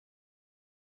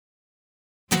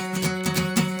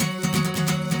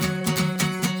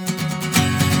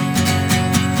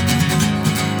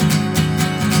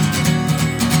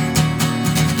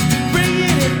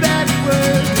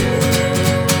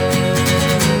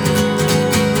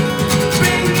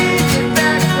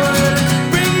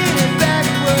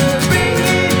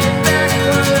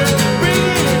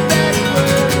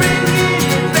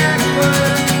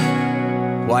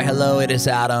this,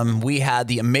 Adam, we had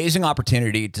the amazing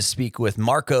opportunity to speak with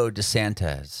Marco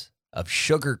DeSantis of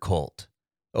Sugarcult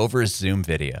over a Zoom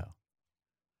video.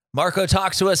 Marco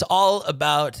talks to us all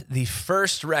about the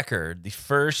first record, the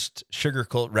first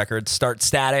Sugarcult record, Start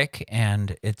Static,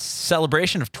 and its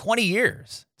celebration of 20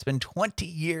 years. It's been 20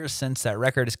 years since that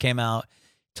record has came out.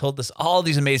 Told us all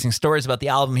these amazing stories about the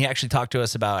album. He actually talked to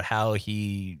us about how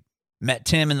he met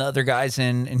Tim and the other guys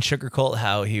in Sugarcult,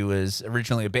 how he was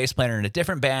originally a bass player in a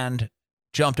different band,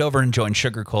 jumped over and joined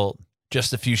Sugarcult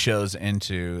just a few shows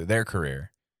into their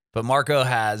career. But Marco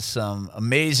has some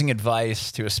amazing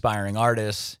advice to aspiring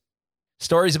artists,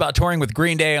 stories about touring with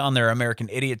Green Day on their American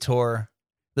Idiot tour,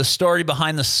 the story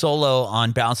behind the solo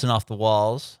on Bouncing Off the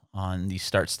Walls on the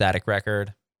Start Static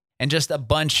record, and just a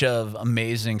bunch of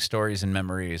amazing stories and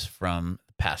memories from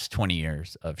the past 20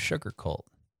 years of Sugarcult.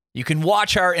 You can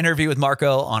watch our interview with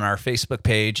Marco on our Facebook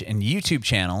page and YouTube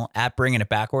channel at Bringing It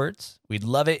Backwards. We'd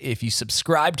love it if you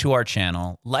subscribe to our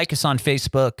channel, like us on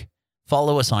Facebook,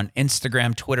 follow us on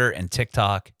Instagram, Twitter, and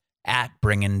TikTok at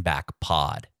Bringing Back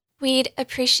Pod. We'd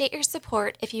appreciate your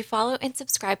support if you follow and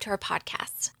subscribe to our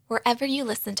podcast, wherever you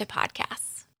listen to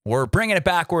podcasts. We're Bringing It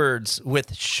Backwards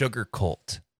with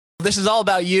Sugarcult. This is all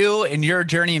about you and your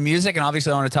journey in music, and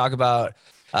obviously I want to talk about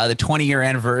the 20-year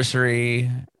anniversary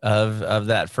of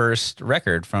that first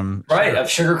record from... Right, of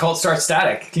Sugarcult Start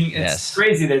Static. It's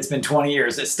crazy that it's been 20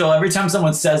 years. It's still, every time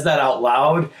someone says that out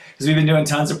loud, because we've been doing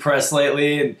tons of press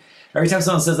lately, and every time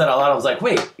someone says that out loud, I was like,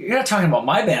 wait, you're not talking about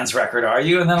my band's record, are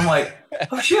you? And then I'm like,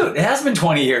 oh, shoot, it has been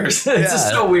 20 years. It's just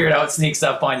so weird how it sneaks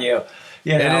up on you.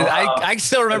 You know, I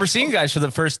still remember seeing you guys for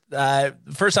the first time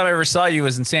I ever saw you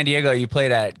was in San Diego. You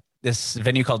played at this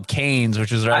venue called Cane's,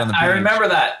 which was right on the beach. I remember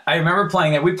that. I remember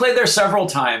playing it. We played there several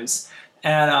times.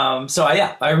 And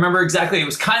I remember exactly. It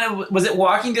was was it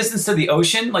walking distance to the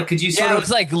ocean? Like, could you sort of... it was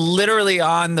like literally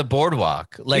on the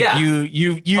boardwalk. Like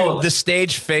you totally. The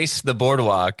stage faced the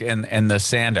boardwalk and the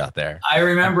sand out there. I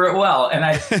remember it well. And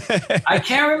I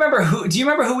can't remember who. Do you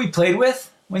remember who we played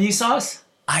with when you saw us?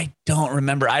 I don't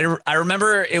remember. I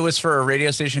remember it was for a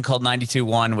radio station called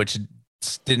 92.1, which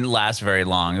didn't last very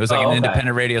long. It was like an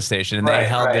independent radio station, and they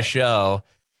held the show.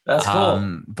 That's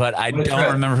cool. But I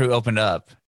don't remember who opened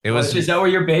up. It was. Is that where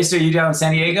you're based? Are you down in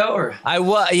San Diego, or? I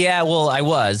was. Yeah. Well, I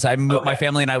was. My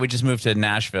family and I, we just moved to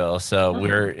Nashville, so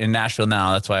we're in Nashville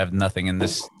now. That's why I have nothing in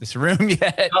this room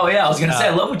yet. Oh yeah, I was gonna say,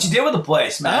 I love what you did with the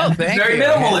place, man. Oh, thank you. Very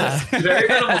minimalist. Yeah. Very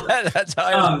minimalist. That's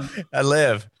how I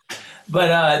live.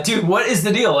 But dude, what is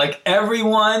the deal? Like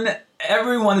everyone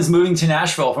is moving to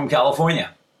Nashville from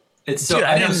California. It's so, dude,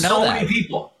 I know so many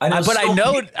people.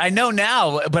 I know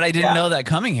now, but I didn't know that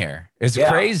coming here. It's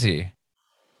crazy.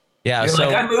 Yeah. You're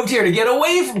like, I moved here to get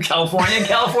away from California, and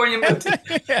California moved.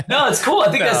 No, it's cool.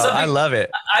 I think that's something. I love it.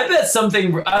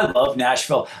 I love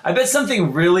Nashville. I bet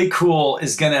something really cool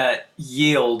is going to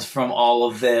yield from all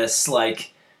of this.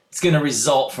 Like, it's going to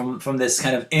result from this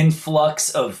kind of influx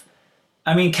of,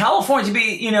 I mean, California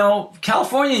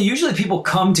usually people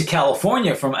come to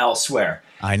California from elsewhere.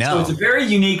 I know. So it's a very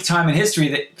unique time in history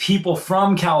that people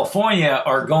from California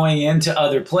are going into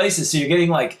other places. So you're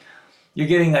getting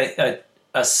a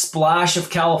splash of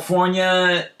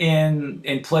California in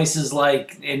places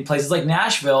like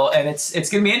Nashville, and it's going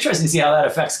to be interesting to see how that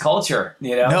affects culture.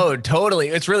 You know? No, totally.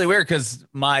 It's really weird because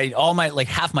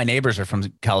half my neighbors are from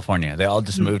California. They all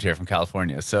just moved here from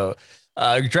California. So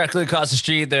directly across the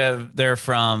street, they're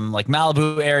from like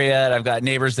Malibu area. And I've got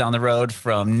neighbors down the road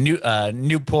from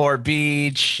Newport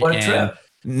Beach and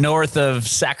north of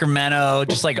Sacramento,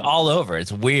 just like all over.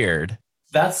 It's weird.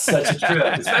 That's such a trip,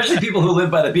 especially people who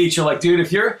live by the beach. You're like, dude,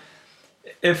 if you're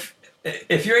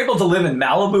able to live in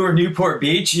Malibu or Newport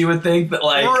Beach, you would think that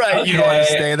you want to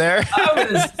stay there. I'm going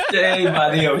to stay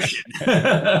by the ocean.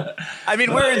 I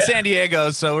mean, we're in San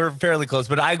Diego, so we're fairly close,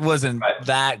 but I wasn't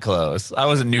that close. I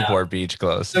wasn't Newport Beach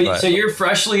close. So you're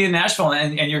freshly in Nashville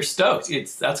and you're stoked.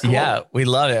 That's cool. Yeah, we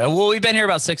love it. Well, we've been here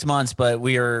about 6 months, but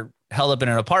we are held up in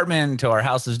an apartment until our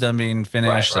house is done being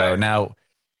finished. So now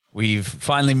we've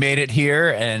finally made it here,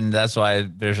 and that's why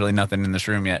there's really nothing in this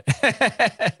room yet.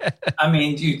 I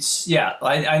mean,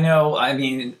 I know. I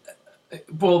mean,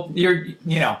 well,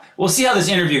 we'll see how this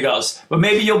interview goes, but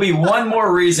maybe you'll be one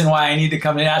more reason why I need to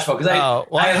come to Nashville. Because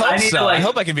I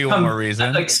hope I can be one more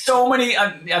reason. Like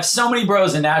I have so many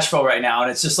bros in Nashville right now,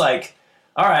 and it's just like,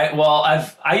 all right, well,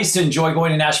 I used to enjoy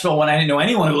going to Nashville when I didn't know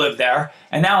anyone who lived there,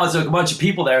 and now it's a bunch of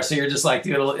people there. So you're just like,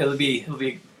 dude, it'll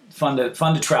be fun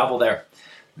to travel there.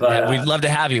 But we'd love to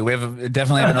have you. We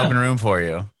definitely have an open room for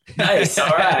you. Nice. All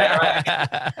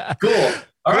right. Cool.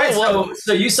 All right.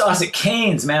 So you saw us at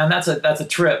Cane's, man. That's a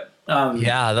trip.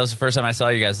 Yeah, that was the first time I saw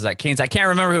you guys. Is at Keen's. I can't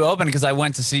remember who opened because I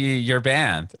went to see your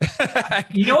band.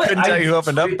 You know what? Couldn't tell you who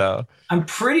opened up though. I'm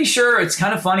pretty sure it's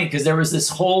kind of funny because there was this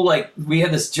whole like we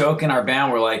had this joke in our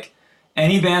band where like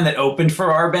any band that opened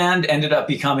for our band ended up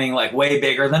becoming like way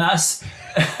bigger than us.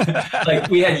 Like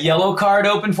we had Yellow Card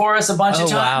open for us a bunch of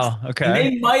times. Wow. Okay. And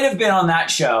they might have been on that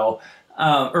show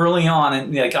early on,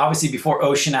 and like obviously before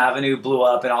Ocean Avenue blew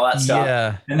up and all that stuff.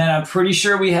 Yeah. And then I'm pretty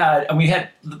sure we had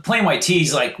the Plain White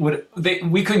Tees. Like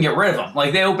we couldn't get rid of them.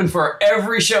 Like they opened for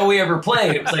every show we ever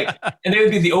played. It was like, and they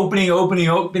would be the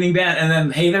opening band, and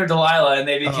then Hey There Delilah, and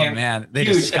they became they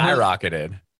huge. just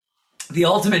skyrocketed. The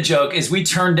ultimate joke is we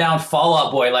turned down Fall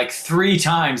Out Boy like 3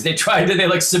 times. They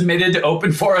like submitted to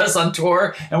open for us on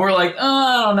tour, and we're like, oh,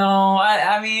 I don't know.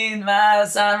 I mean,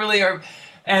 that's not really our.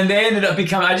 And they ended up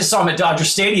becoming. I just saw them at Dodger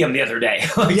Stadium the other day.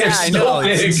 Like, yeah, I know.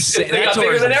 Big. They got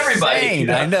bigger than everybody. You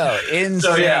know? I know, insane.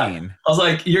 So, yeah, I was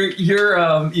like, you're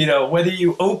you know, whether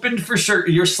you opened for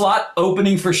your slot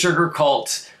opening for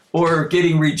Sugarcult or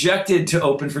getting rejected to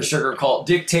open for Sugarcult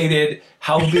dictated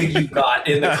how big you got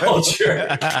in the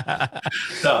culture.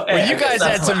 So, well, you guys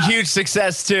had some huge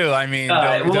success too. I mean,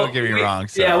 don't get me wrong.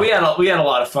 So. Yeah, we had a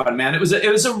lot of fun, man. It was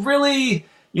a really,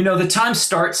 you know, the time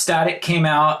Start Static came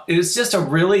out, it was just a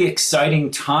really exciting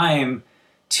time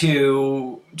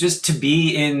to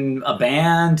be in a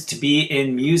band, to be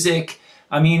in music.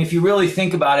 I mean, if you really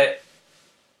think about it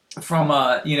from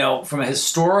a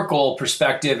historical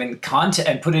perspective and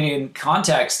put it in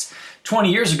context,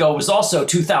 20 years ago was also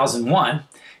 2001.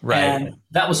 Right. And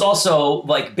that was also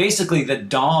like basically the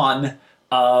dawn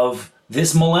of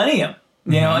this millennium,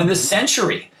 you know, and this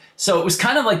century. So it was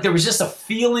kind of like there was just a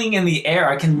feeling in the air.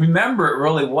 I can remember it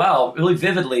really well, really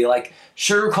vividly. Like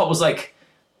Sugarcult was like,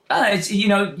 it's, you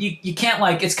know, you can't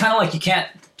like, it's kind of like you can't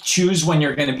choose when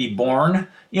you're going to be born.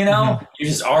 You know, you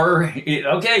just are,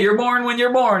 okay, you're born when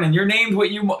you're born and you're named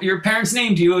what your parents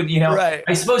named you. And, you know, right.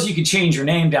 I suppose you could change your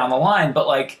name down the line, but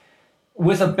like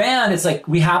with a band, it's like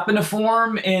we happened to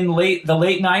form in the late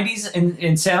 90s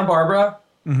in Santa Barbara.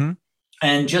 Mm-hmm.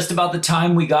 And just about the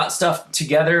time we got stuff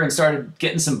together and started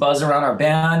getting some buzz around our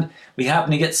band, we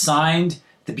happened to get signed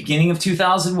at the beginning of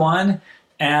 2001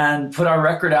 and put our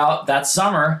record out that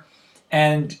summer.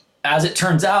 And as it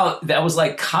turns out, that was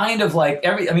like kind of like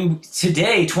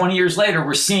today, 20 years later,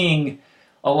 we're seeing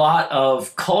a lot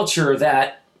of culture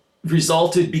that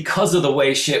resulted because of the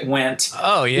way shit went.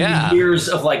 Oh, yeah. In the years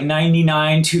of like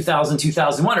 99, 2000,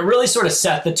 2001. It really sort of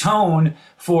set the tone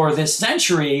for this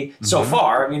century so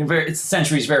far. I mean, the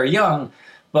century's very young,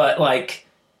 but like,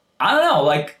 I don't know,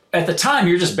 like at the time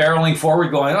you're just barreling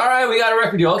forward going, all right, we got a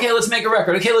record deal. Okay, let's make a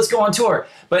record. Okay, let's go on tour.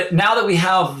 But now that we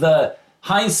have the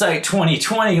hindsight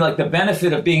 2020, like the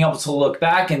benefit of being able to look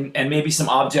back and maybe some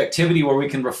objectivity where we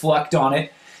can reflect on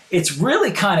it, it's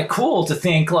really kind of cool to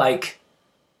think like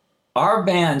our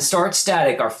band, Start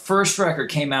Static, our first record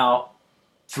came out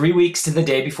 3 weeks to the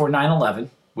day before 9/11,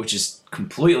 which is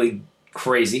completely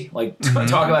crazy. Like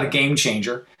talk about a game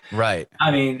changer. Right.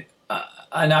 I mean,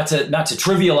 not to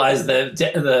trivialize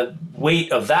the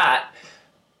weight of that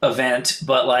event,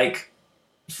 but like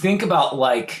think about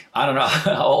like I don't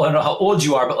know how old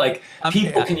you are, but like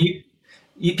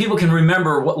people can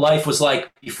remember what life was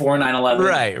like before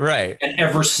 9/11. Right. And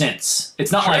ever since.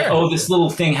 It's not like, oh, this little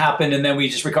thing happened and then we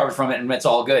just recovered from it and it's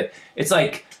all good. It's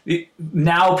like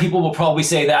now people will probably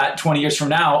say that 20 years from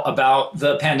now about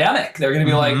the pandemic. They're going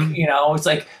to be like, you know, it's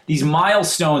like these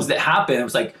milestones that happen. It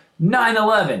was like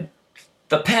 9/11,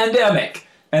 the pandemic,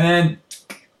 and then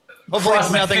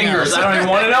cross my fingers. I don't even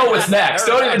want to know what's next.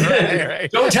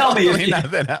 Don't tell me.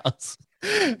 Nothing else.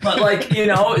 But like, you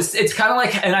know, it's kind of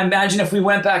like, and I imagine if we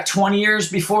went back 20 years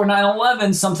before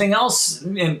 9/11, something else,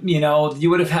 you know,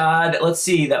 you would have had, let's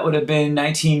see, that would have been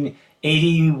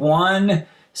 1981.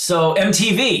 So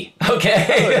MTV, okay.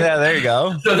 Oh, yeah, there you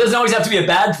go. So it doesn't always have to be a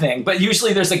bad thing, but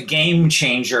usually there's a game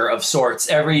changer of sorts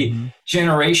every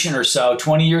generation or so.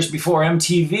 20 years before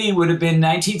MTV would have been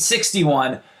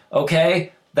 1961,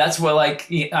 okay. That's what, like,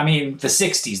 I mean, the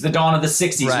 60s, the dawn of the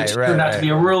 60s, which turned out to be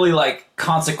a really, like,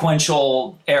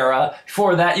 consequential era.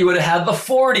 Before that, you would have had the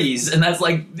 40s, and that's,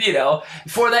 like, you know,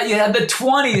 before that, you had the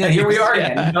 20s, and here we are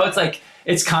again. You know, it's like,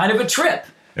 it's kind of a trip.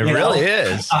 It really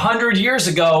is. 100 years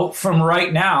ago from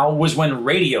right now was when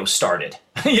radio started,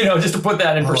 you know, just to put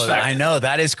that in perspective. I know,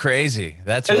 that is crazy.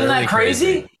 Isn't that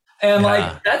crazy? And,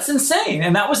 like, that's insane.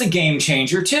 And that was a game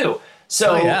changer, too.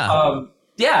 So,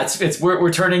 yeah,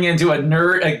 we're turning into a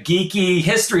geeky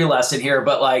history lesson here,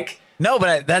 but like no,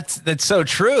 but that's so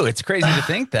true. It's crazy to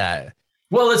think that.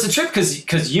 Well, it's a trip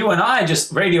because you and I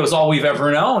radio is all we've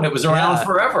ever known. It was around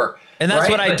forever. And that's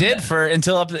what I did up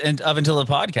until the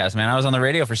podcast, man. I was on the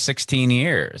radio for 16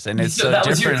 years, and it's so that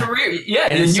different. Was your career. Yeah,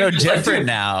 and it's so different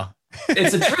now.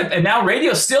 It's a trip, and now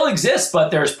radio still exists,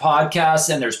 but there's podcasts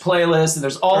and there's playlists and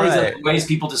there's all these other ways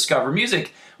people discover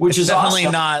music, which is definitely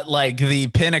awesome. Not like the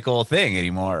pinnacle thing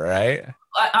anymore, right?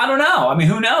 I don't know. I mean,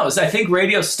 who knows? I think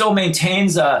radio still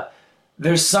maintains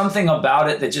there's something about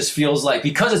it that just feels like,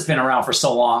 because it's been around for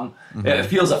so long, it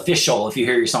feels official if you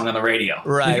hear your song on the radio.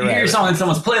 Right. If you hear your song on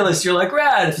someone's playlist, you're like,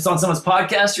 rad. If it's on someone's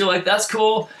podcast, you're like, that's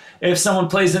cool. If someone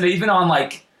plays it even on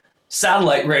like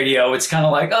satellite radio, it's kind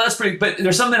of like, oh, that's pretty. But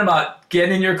there's something about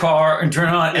getting in your car and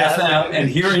turning on FM and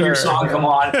hearing your song come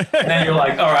on, and then you're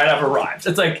like, all right, I've arrived.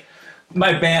 It's like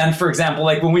my band, for example,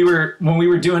 like when we were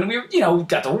doing, we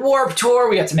got the Warped Tour,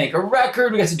 we got to make a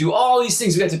record, we got to do all these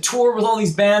things, we got to tour with all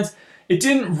these bands. It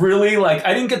didn't really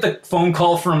I didn't get the phone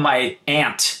call from my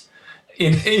aunt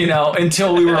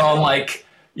until we were on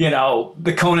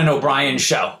the Conan O'Brien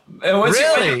show. And once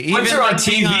you're on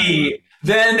TV,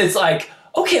 then it's like,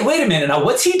 okay, wait a minute, now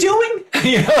what's he doing?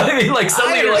 You know what I mean? Like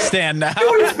suddenly I understand now.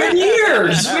 Dude, it's been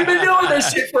years. We've been doing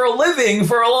this shit for a living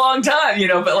for a long time,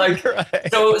 but like,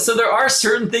 so there are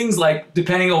certain things, like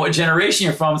depending on what generation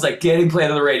you're from, it's like getting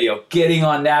played on the radio, getting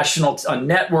on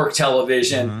network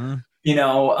television,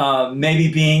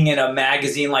 maybe being in a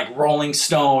magazine like Rolling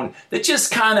Stone, that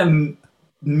just kind of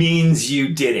means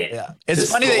you did it. Yeah.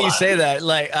 It's funny that you say that.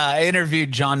 Like I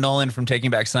interviewed John Nolan from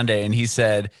Taking Back Sunday, and he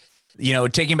said,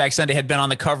 Taking Back Sunday had been on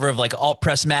the cover of like Alt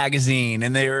Press magazine,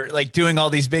 and they were like doing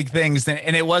all these big things.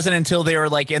 And it wasn't until they were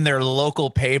like in their local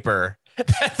paper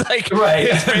that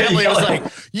his family was like,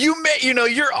 you're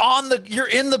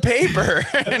in the paper.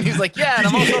 And he's like, yeah, and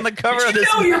I'm also on the cover of this.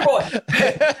 Your boy.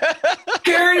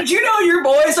 Karen, did you know your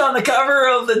boy's on the cover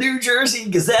of the New Jersey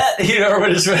Gazette? Or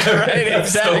whatever. Right,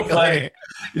 exactly. So funny.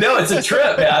 It's a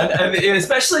trip, man. I mean,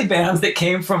 especially bands that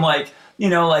came from like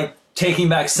Taking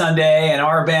Back Sunday and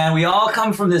our band, we all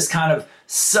come from this kind of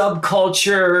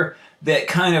subculture that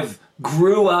kind of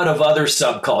grew out of other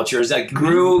subcultures, that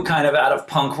grew kind of out of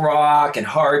punk rock and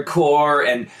hardcore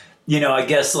and, I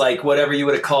guess like whatever you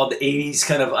would have called the 80s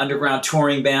kind of underground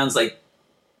touring bands, like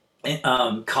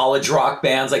college rock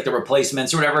bands like the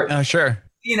Replacements or whatever. Oh, sure.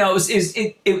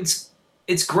 It's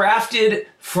grafted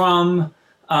from,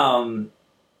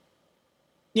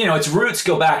 its roots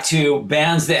go back to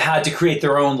bands that had to create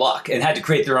their own luck and had to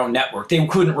create their own network. They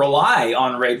couldn't rely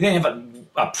on radio. They didn't have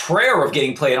a prayer of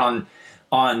getting played on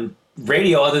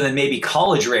radio other than maybe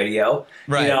college radio,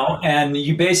 right. And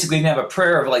you basically didn't have a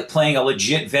prayer of like playing a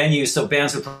legit venue. So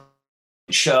bands would play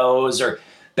shows or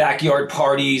backyard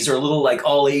parties or little like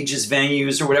all ages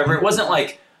venues or whatever. It wasn't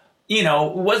like,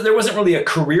 there wasn't really a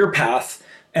career path.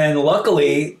 And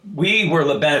luckily we were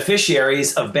the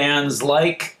beneficiaries of bands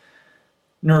like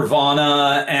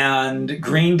Nirvana and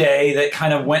Green Day that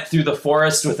kind of went through the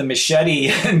forest with a machete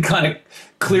and kind of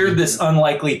cleared this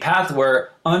unlikely path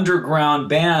where underground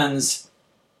bands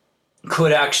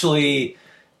could actually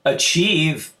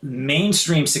achieve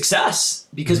mainstream success.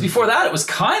 Because before that, it was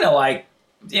kind of like,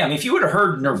 if you would have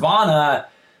heard Nirvana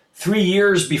 3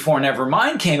 years before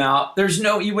Nevermind came out,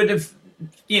 you wouldn't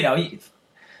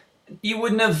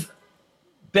have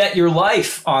bet your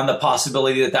life on the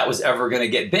possibility that was ever going to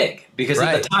get big, because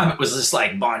at the time it was just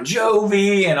like Bon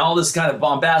Jovi and all this kind of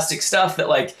bombastic stuff that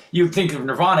like you'd think of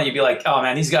Nirvana, you'd be like, oh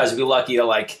man, these guys would be lucky to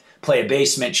like play a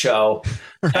basement show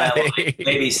and like,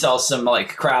 maybe sell some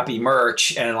like crappy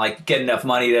merch and like get enough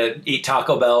money to eat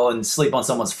Taco Bell and sleep on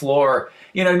someone's floor.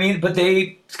 You know what I mean? But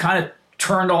they kind of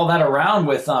turned all that around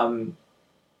with Nevermind,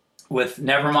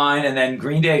 and then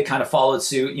Green Day kind of followed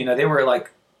suit. They were like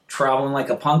traveling like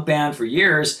a punk band for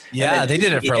years. Yeah, they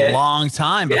did it for a long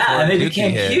time. And they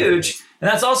became huge.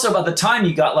 And that's also about the time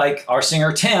you got like our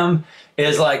singer Tim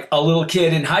is like a little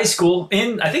kid in high school.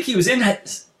 I think he was in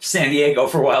San Diego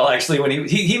for a while actually. When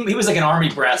he was like an army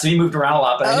brat, so he moved around a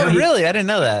lot. But really? I didn't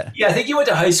know that. Yeah, I think he went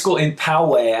to high school in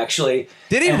Poway actually.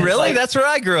 Did he really? Like, that's where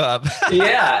I grew up.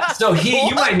 Yeah. So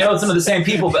you might know some of the same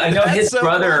people, but I know his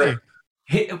brother. Funny.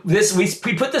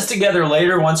 We put this together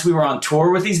later once we were on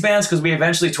tour with these bands, because we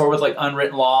eventually toured with like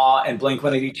Unwritten Law and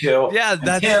Blink-182. Yeah,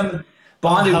 that's Tim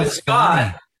bonded with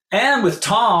Scott and with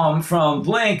Tom from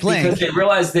Blink because they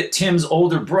realized that Tim's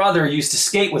older brother used to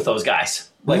skate with those guys.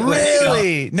 Like,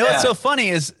 really? No, what's so funny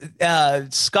is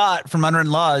Scott from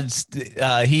Unwritten Laws,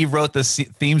 he wrote the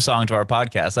theme song to our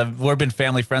podcast. We've been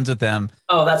family friends with him.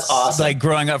 Oh, that's awesome! Like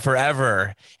growing up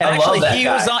forever. And I actually, love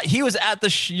that guy. He was at the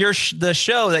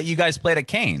show that you guys played at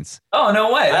Cane's. Oh,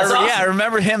 no way! That's awesome. Yeah, I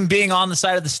remember him being on the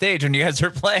side of the stage when you guys were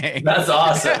playing. That's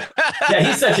awesome. Yeah,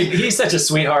 he's such a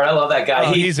sweetheart. I love that guy.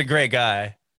 Oh, he's a great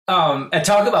guy. And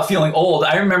talk about feeling old.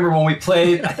 I remember when we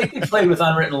played, I think we played with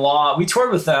Unwritten Law. We toured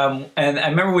with them. And I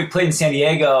remember we played in San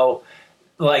Diego,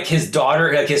 like his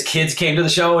daughter, like his kids came to the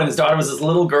show and his daughter was this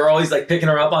little girl. He's like picking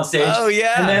her up on stage. Oh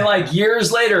yeah. And then like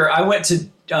years later, I went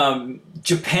to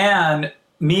Japan.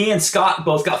 Me and Scott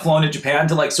both got flown to Japan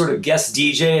to like sort of guest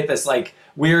DJ at this like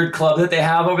weird club that they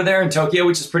have over there in Tokyo,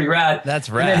 which is pretty rad. That's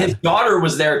rad. And then his daughter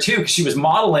was there too, because she was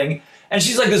modeling and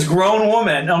she's like this grown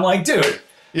woman. And I'm like, dude.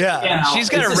 Yeah, you know, she's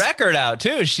got a record out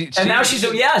too. Now she's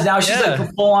like a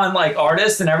full on like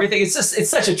artist and everything. It's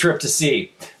such a trip to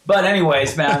see. But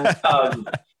anyways, man,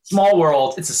 small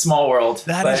world. It's a small world.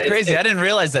 That is crazy. I didn't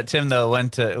realize that Tim though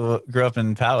grew up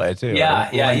in Poway too.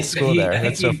 Yeah, he's school there.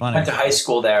 That's so funny. Went to high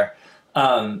school there.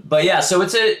 But yeah, so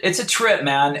it's a trip,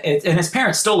 man. And his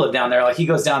parents still live down there. Like he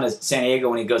goes down to San Diego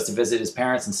when he goes to visit his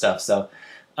parents and stuff. So,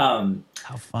 how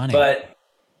funny. But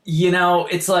you know,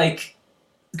 it's like.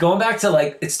 Going back to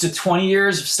like, it's to 20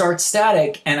 years of Start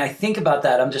Static. And I think about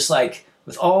that. I'm just like,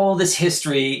 with all this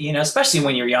history, you know, especially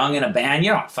when you're young in a band,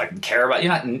 you don't fucking care about,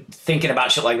 you're not thinking about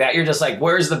shit like that. You're just like,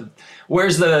 where's the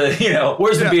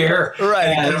beer? Right.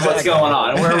 And exactly. what's going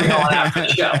on? Where are we going after the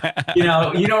show? You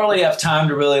know, you don't really have time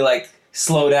to really like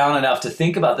slow down enough to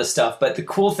think about this stuff. But the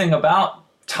cool thing about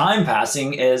time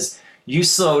passing is you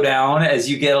slow down as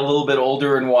you get a little bit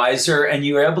older and wiser, and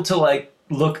you're able to like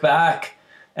look back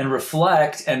and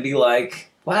reflect and be like,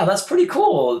 wow, that's pretty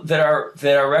cool that our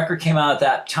record came out at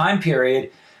that time period.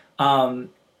 God,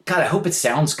 I hope it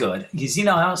sounds good. Because, you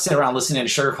know, I don't sit around listening to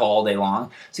Sugarcult all day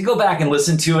long. So you go back and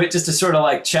listen to it just to sort of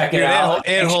like check it out.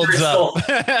 It holds up.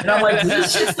 And I'm like, does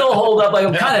this shit still hold up? Like,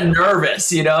 I'm kind of nervous,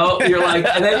 you know? You're like,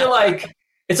 and then you're like,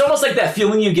 it's almost like that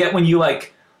feeling you get when you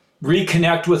like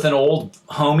reconnect with an old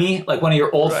homie, like one of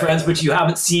your old friends, but you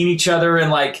haven't seen each other in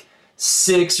like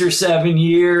 6 or 7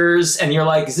 years, and you're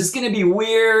like, is this going to be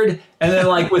weird? And then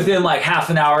like within like half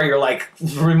an hour, you're like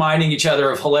reminding each other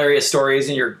of hilarious stories,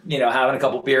 and you're, you know, having a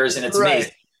couple beers, and it's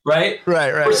amazing, right?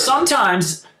 Or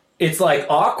sometimes it's like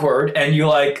awkward, and you're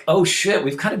like, oh shit,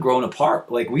 we've kind of grown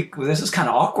apart. Like this is kind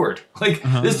of awkward. Like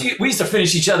we used to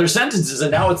finish each other's sentences,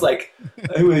 and now it's like,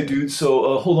 anyway, dude,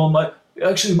 so hold on,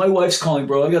 my wife's calling,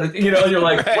 bro. I gotta, you know, and you're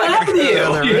like, what happened to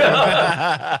you? You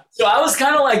know? So I was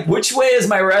kind of like, which way is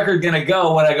my record going to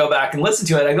go when I go back and listen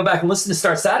to it? I go back and listen to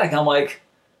Start Static. I'm like,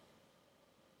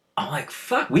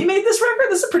 fuck, we made this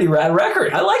record? This is a pretty rad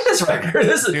record. I like this record.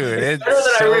 This is better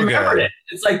than I remembered it.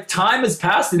 It's like time has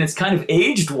passed and it's kind of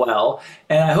aged well.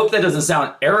 And I hope that doesn't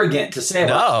sound arrogant to say.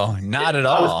 No, not at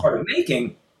all. I was part of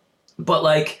making. But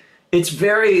like, it's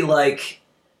very like,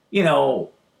 you know,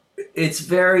 it's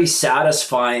very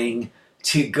satisfying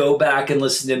to go back and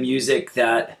listen to music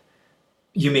that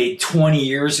you made 20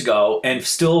 years ago and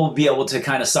still be able to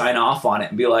kind of sign off on it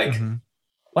and be like,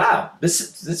 wow,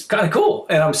 this is kind of cool.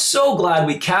 And I'm so glad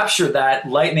we captured that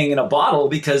lightning in a bottle,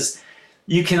 because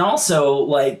you can also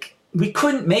like, we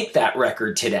couldn't make that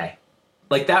record today.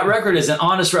 Like that record is an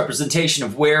honest representation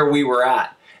of where we were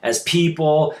at as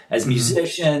people, as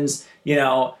musicians, you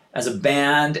know, as a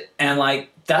band. And like,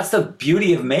 that's the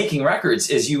beauty of making records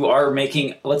is you are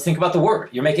making, let's think about the word.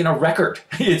 You're making a record.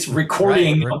 It's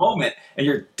recording a moment and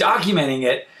you're documenting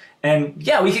it. And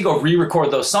yeah, we could go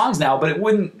re-record those songs now, but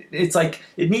it's like,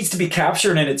 it needs to be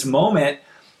captured in its moment.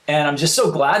 And I'm just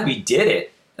so glad we did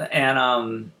it.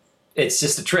 And it's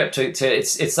just a trip to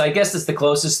it's I guess it's the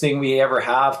closest thing we ever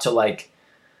have to like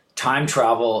time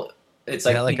travel. It's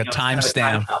like, like a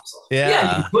timestamp.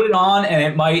 Yeah. You put it on and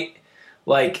it might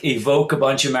like evoke a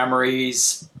bunch of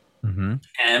memories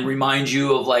and remind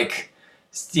you of like,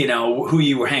 you know, who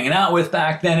you were hanging out with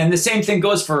back then. And the same thing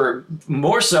goes for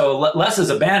more so, less as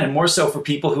a band and more so for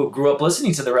people who grew up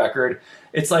listening to the record.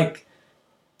 It's like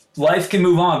life can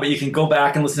move on, but you can go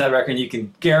back and listen to that record and you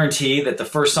can guarantee that the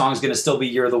first song is going to still be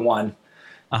You're the One.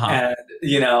 And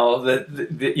you know,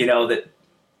 that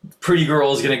Pretty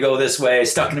Girl is going to go this way,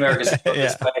 Stuck in America is going to go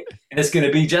this way, and it's going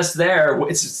to be just there.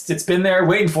 It's been there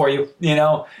waiting for you, you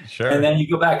know. Sure. And then you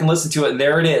go back and listen to it, and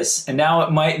there it is. And now it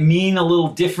might mean a little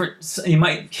different. It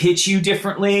might hit you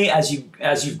differently as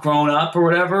you've grown up or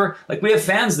whatever. Like we have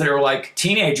fans that are like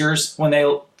teenagers when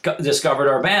they discovered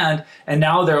our band, and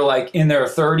now they're like in their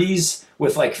 30s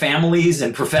with like families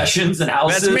and professions and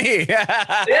houses. That's me.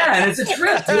 Yeah, and it's a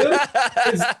trip,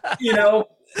 dude. You know.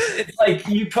 it's like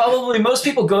most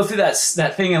people go through that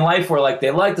thing in life where like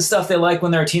they like the stuff they like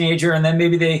when they're a teenager, and then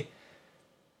maybe they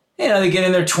get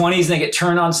in their 20s and they get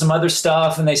turned on some other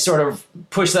stuff, and they sort of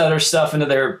push that other stuff into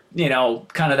their,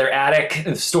 kind of their attic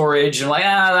of storage, and like,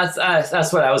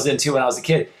 that's what I was into when I was a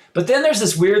kid. But then there's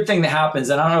this weird thing that happens,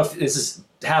 and I don't know if this has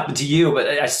happened to you, but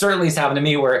it certainly has happened to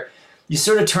me, where you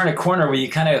sort of turn a corner where you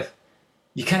kind of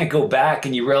go back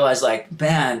and you realize, like,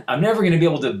 man, I'm never going to be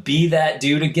able to be that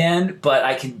dude again, but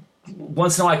I can,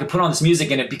 once in a while I can put on this music,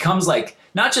 and it becomes like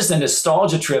not just a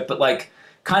nostalgia trip, but like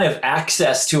kind of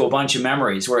access to a bunch of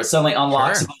memories where it suddenly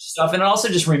unlocks a bunch of stuff. And it also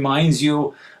just reminds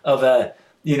you of a,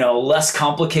 less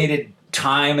complicated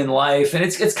time in life. And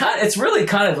it's really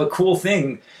kind of a cool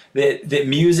thing that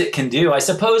music can do. I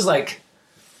suppose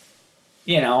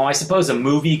a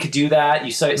movie could do that.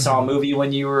 You saw a movie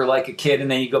when you were like a kid, and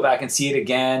then you go back and see it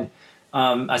again.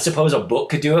 I suppose a book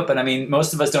could do it, but I mean,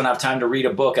 most of us don't have time to read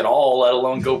a book at all, let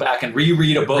alone go back and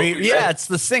reread a book. It's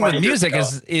the thing with music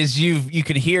is you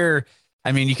could hear.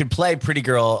 I mean, you could play Pretty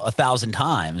Girl 1,000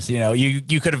 times.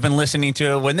 You could have been listening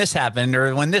to it when this happened,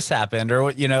 or when this happened,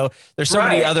 or there's so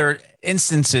many other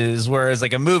instances. Whereas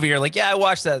like a movie, you're like, I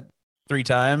watched that 3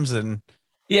 times, and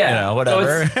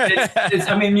whatever. So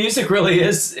I mean, music really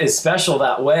is special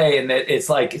that way, and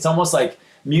it's almost like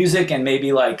music and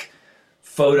maybe like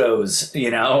photos, or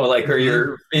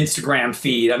your Instagram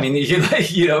feed. I mean, you're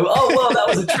like, oh, well, that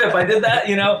was a trip. I did that,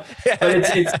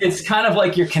 but it's kind of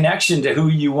like your connection to who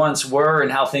you once were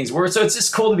and how things were. So it's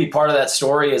just cool to be part of that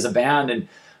story as a band, and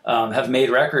have made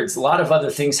records. A lot of other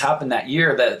things happened that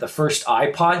year. The first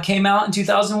iPod came out in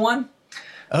 2001.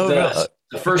 The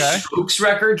first Strokes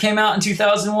record came out in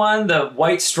 2001. The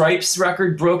White Stripes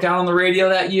record broke out on the radio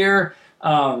that year.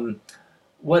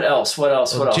 What else?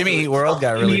 Jimmy Eat World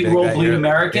got really big. Jimmy Eat World Bleed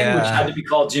American, which had to be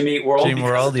called Jimmy Eat World because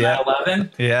of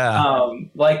 9/11. Yeah.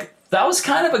 That was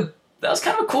kind of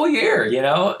a cool year,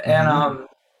 And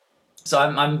so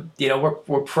I'm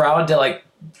we're proud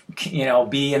to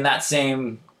be in that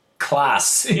same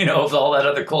class, of all that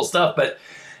other cool stuff. But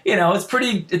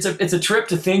it's a trip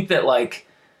to think that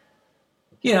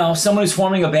someone who's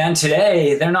forming a band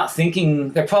today,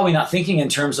 they're probably not thinking in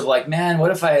terms of like, man,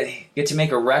 what if I get to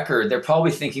make a record? They're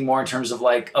probably thinking more in terms of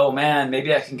like, oh man,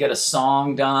 maybe I can get a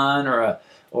song done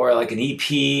or like an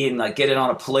EP and like get it on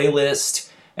a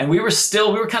playlist. And we were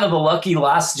kind of the lucky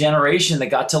last generation that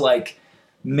got to like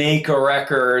make a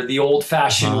record the old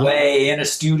fashioned way in a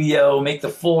studio, make the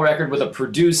full record with a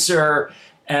producer,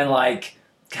 and like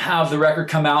have the record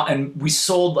come out. And we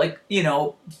sold like,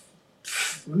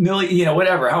 million,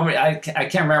 whatever. How many? I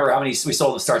can't remember how many we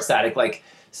sold of Start Static. Like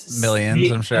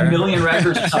millions, I'm sure. A million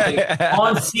records or something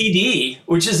on CD,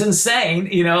 which is insane.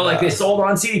 Like they sold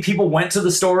on CD. People went to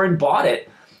the store and bought it,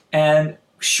 and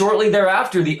shortly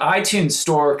thereafter, the iTunes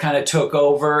store kind of took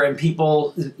over, and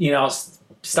people,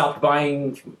 stopped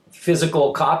buying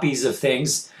physical copies of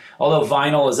things. Although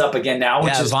vinyl is up again now,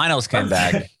 which is vinyl's come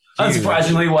back.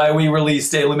 Unsurprisingly, why we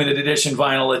released a limited edition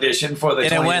vinyl edition for the.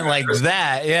 And it went like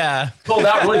that, yeah. Sold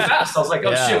out really fast. I was like,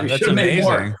 oh shit, we should have made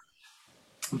more.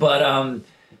 But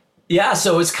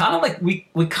so it's kind of like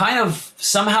we kind of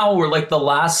somehow were like the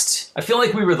last. I feel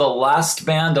like we were the last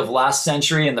band of last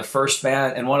century and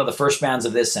one of the first bands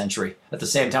of this century at the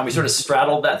same time. We sort of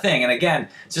straddled that thing, and again,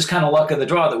 it's just kind of luck of the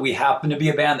draw that we happen to be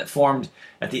a band that formed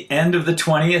at the end of the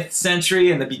 20th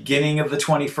century and the beginning of the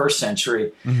 21st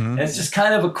century. And it's just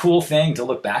kind of a cool thing to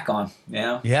look back on,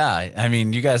 Yeah. I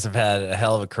mean, you guys have had a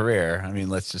hell of a career. I mean,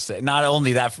 let's just say not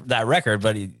only that record,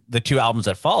 but the 2 albums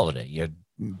that followed it. You had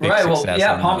big success.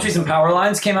 Well, Palm Trees and Power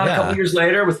Lines came out a couple years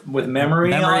later with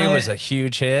Memory on it. Memory was a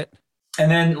huge hit.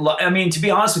 And then, I mean, to be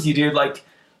honest with you, dude, like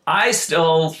I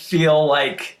still feel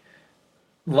like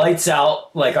Lights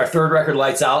Out, like our third record,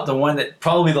 Lights Out, the one that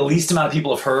probably the least amount of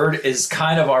people have heard, is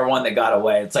kind of our one that got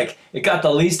away. It's like it got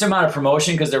the least amount of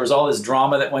promotion because there was all this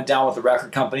drama that went down with the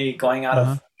record company going out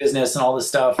of business and all this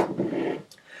stuff.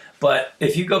 But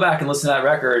if you go back and listen to that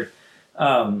record,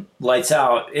 Lights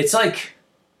Out, it's like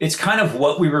it's kind of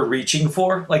what we were reaching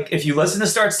for. Like if you listen to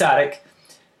Start Static,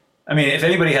 I mean, if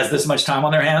anybody has this much time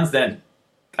on their hands, then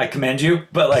I commend you,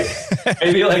 but like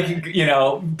maybe like,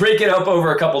 break it up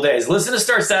over a couple days. Listen to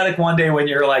Start Static one day when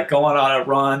you're like going on a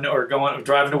run or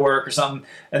driving to work or something.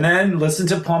 And then listen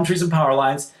to Palm Trees and Power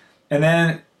Lines, and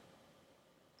then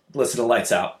listen to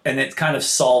Lights Out. And it kind of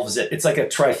solves it. It's like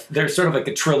there's sort of like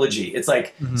a trilogy. It's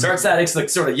like Start Static's like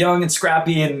sort of young and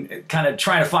scrappy and kind of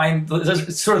trying to find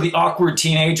sort of the awkward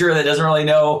teenager that doesn't really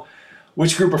know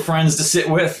which group of friends to sit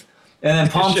with. And then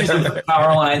Palm Trees and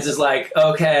Power Lines is like,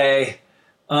 okay,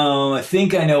 I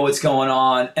think I know what's going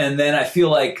on. And then I feel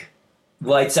like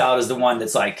Lights Out is the one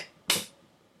that's like,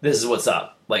 this is what's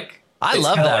up. Like, I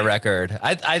love that record.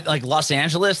 I like Los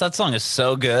Angeles. That song is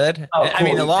so good. Oh, cool. I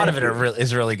mean, a lot of it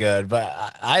is really good,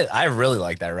 but I really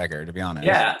like that record, to be honest.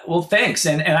 Yeah. Well, thanks.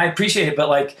 And I appreciate it. But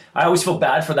like, I always feel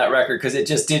bad for that record because it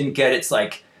just didn't get its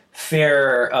like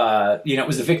fair, it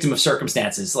was the victim of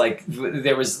circumstances. Like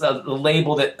there was a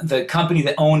label that the company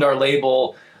that owned our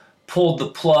label pulled the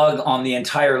plug on the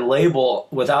entire label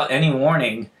without any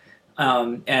warning.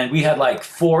 And we had like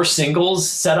 4 singles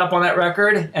set up on that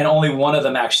record, and only one of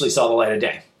them actually saw the light of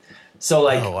day. So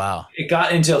like, oh, wow. It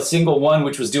got into single 1,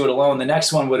 which was Do It Alone. The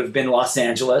next one would have been Los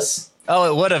Angeles.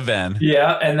 Oh, it would have been.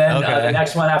 Yeah. And then the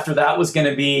next one after that was going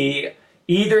to be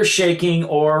either Shaking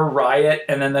or Riot.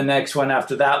 And then the next one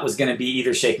after that was going to be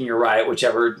either Shaking or Riot,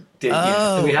 whichever did.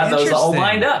 So we had those all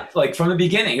lined up like from the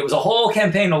beginning. It was a whole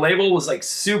campaign. The label was like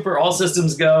super all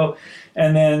systems go.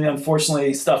 And then,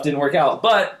 unfortunately, stuff didn't work out.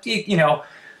 But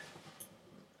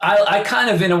I kind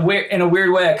of, in a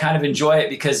weird way, I kind of enjoy it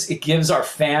because it gives our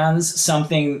fans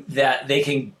something that they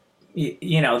can,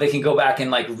 they can go back and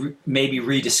like maybe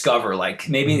rediscover. Like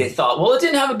maybe they thought, well, it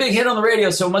didn't have a big hit on the radio,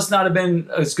 so it must not have been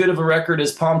as good of a record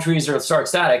as Palm Trees or Stark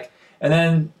Static. And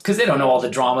then, because they don't know all the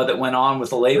drama that went on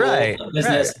with the label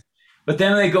business. Right. But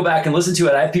then they go back and listen to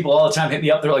it. I have people all the time hit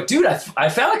me up. They're like, dude, I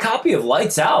found a copy of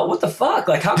Lights Out. What the fuck?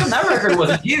 Like, how come that record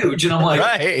wasn't huge? And I'm like,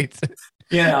 right.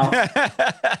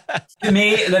 To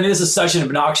me, then this is such an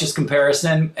obnoxious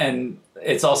comparison. And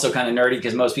it's also kind of nerdy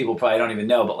because most people probably don't even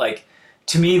know. But like,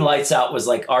 to me, Lights Out was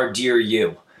like our Dear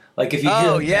You. Like if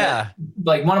you hear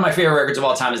like one of my favorite records of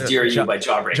all time is Dear You by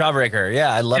Jawbreaker. Jawbreaker.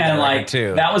 Yeah, I love that record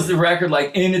too. That was the record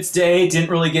like in its day,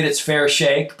 didn't really get its fair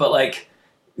shake. But like,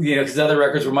 because other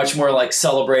records were much more like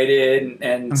celebrated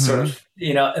and sort of,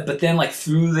 but then like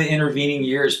through the intervening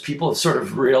years, people have sort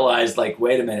of realized like,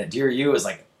 wait a minute, Dear You is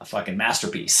like a fucking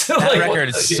masterpiece. That like, record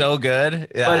is so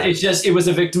good. Yeah. But it was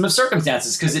a victim of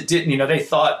circumstances because it didn't, they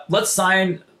thought, let's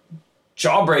sign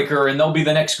Jawbreaker and they'll be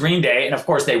the next Green Day. And of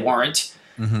course they weren't.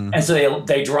 Mm-hmm. And so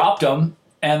they dropped them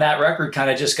and that record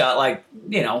kind of just got like,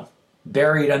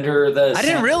 buried under the. I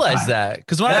didn't realize that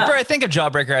because whenever I think of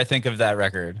Jawbreaker, I think of that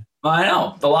record. I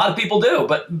know a lot of people do,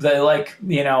 but they like,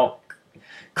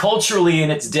 culturally in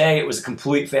its day, it was a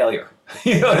complete failure.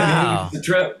 You know what I mean? It's a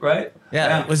trip, right?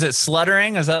 Yeah. Was it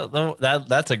Sluttering? Is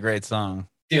that's a great song.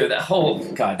 Dude, that whole,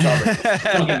 God,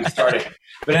 don't get me started.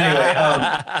 But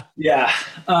anyway, yeah.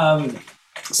 Well,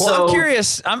 I'm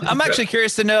curious. I'm actually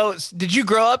curious to know, did you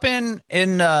grow up in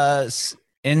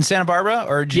Santa Barbara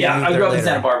or did you move I there grew up later? in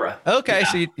Santa Barbara. Okay.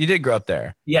 So you did grow up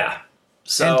there. Yeah.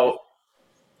 So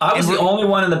I was the only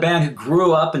one in the band who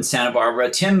grew up in Santa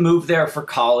Barbara. Tim moved there for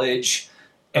college.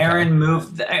 Aaron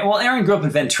Aaron grew up in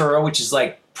Ventura, which is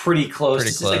like pretty close.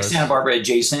 It's like Santa Barbara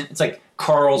adjacent. It's like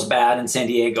Carlsbad in San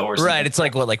Diego or something. Right. It's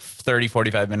like, 30,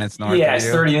 45 minutes north? Yeah, it's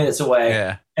 30 minutes away.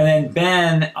 Yeah. And then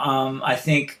Ben, I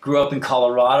think, grew up in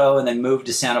Colorado and then moved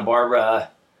to Santa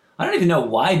Barbara. I don't even know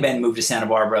why Ben moved to Santa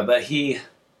Barbara, but he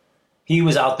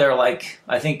was out there like,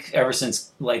 I think ever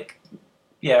since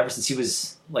he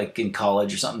was like in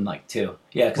college or something like too.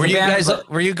 Yeah. Were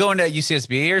you going to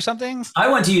UCSB or something?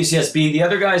 I went to UCSB. The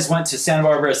other guys went to Santa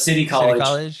Barbara City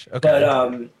College.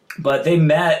 Okay. But they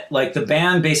met, like the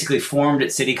band basically formed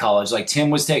at City College. Like Tim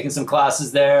was taking some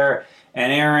classes there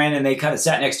and Aaron, and they kind of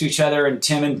sat next to each other, and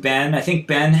Tim and Ben, I think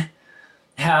Ben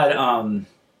had,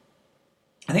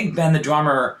 the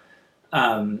drummer,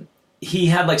 he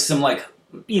had like some like,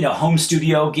 home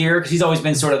studio gear, because he's always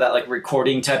been sort of that like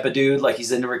recording type of dude. Like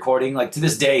he's into recording. Like to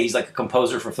this day, he's like a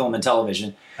composer for film and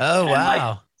television. Oh,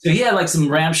 wow. So he had like some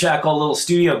ramshackle little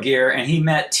studio gear, and he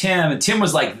met Tim, and Tim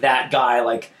was like that guy.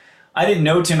 Like I didn't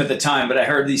know Tim at the time, but I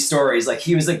heard these stories. Like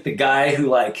he was like the guy who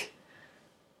like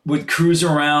would cruise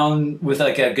around with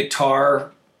like a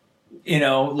guitar,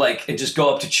 like and just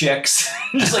go up to chicks,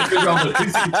 just like cruise around with a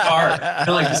guitar and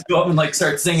like just go up and like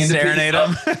start singing, serenade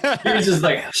them. He was just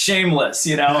like shameless,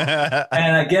 And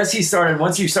I guess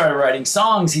once he started writing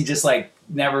songs, he just like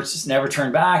never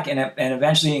turned back, and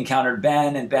eventually encountered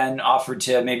Ben, and Ben offered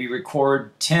to maybe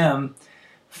record Tim,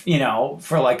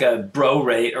 for like a bro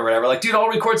rate or whatever. Like, dude, I'll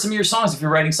record some of your songs if you're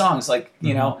writing songs, like,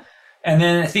 And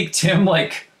then I think Tim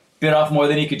like bit off more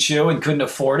than he could chew and couldn't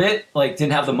afford it, like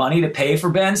didn't have the money to pay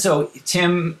for Ben. So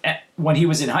Tim, when he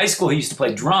was in high school, he used to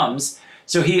play drums.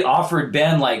 So he offered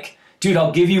Ben like, dude,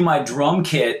 I'll give you my drum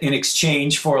kit in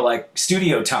exchange for like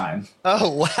studio time.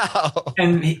 Oh, wow.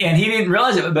 And he didn't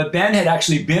realize it, but Ben had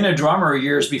actually been a drummer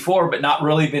years before, but not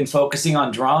really been focusing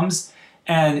on drums.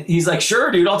 And he's like,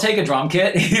 sure, dude, I'll take a drum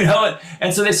kit,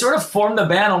 And so they sort of formed the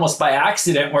band almost by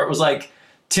accident, where it was like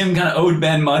Tim kind of owed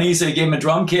Ben money, so he gave him a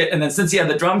drum kit. And then since he had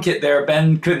the drum kit there,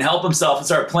 Ben couldn't help himself and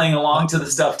started playing along to the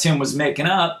stuff Tim was making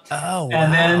up. Oh, wow.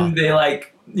 And then they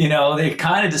like they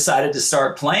kind of decided to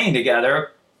start playing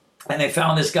together. And they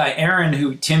found this guy, Aaron,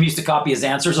 who Tim used to copy his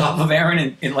answers off of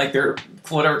Aaron in like their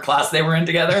whatever class they were in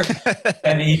together.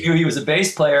 And he knew he was a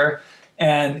bass player.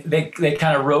 And they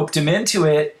kind of roped him into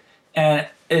it. And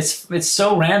it's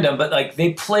so random, but like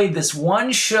they played this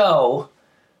one show.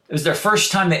 It was their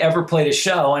first time they ever played a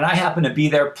show. And I happened to be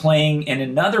there playing in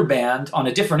another band on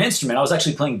a different instrument. I was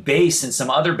actually playing bass in some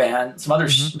other band, some other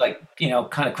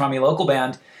kind of crummy local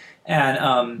band.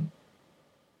 And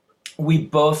we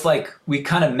both we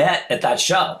kind of met at that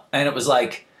show, and it was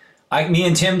like, me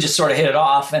and Tim just sort of hit it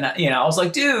off, and I was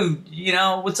like, dude,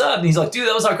 what's up? And he's like, dude,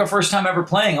 that was like our first time ever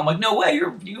playing. I'm like, no way,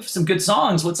 you have some good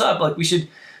songs. What's up? Like we should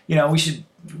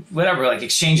whatever, like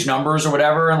exchange numbers or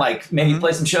whatever, and like maybe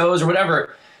play some shows or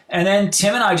whatever. And then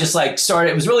Tim and I just like started.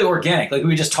 It was really organic. Like we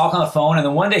would just talk on the phone, and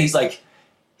then one day he's like,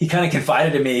 he kind of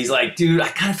confided to me. He's like, dude, I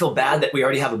kind of feel bad that we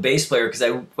already have a bass player because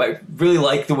I really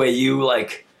like the way you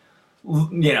like.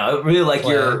 Really like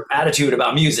your attitude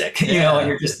about music, and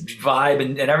your just vibe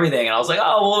and everything. And I was like,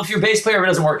 oh, well, if your bass player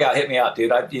doesn't work out, hit me up,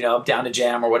 dude. I'm down to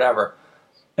jam or whatever.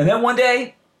 And then one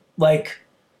day, like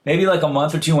maybe like a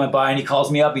month or two went by, and he calls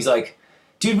me up. He's like,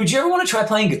 dude, would you ever want to try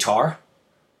playing guitar?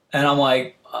 And I'm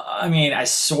like, I mean, I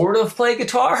sort of play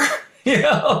guitar,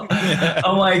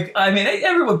 I'm like, I mean,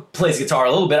 everyone plays guitar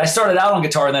a little bit. I started out on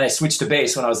guitar, and then I switched to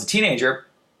bass when I was a teenager.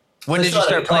 When did you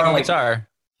start playing guitar?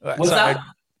 What's that?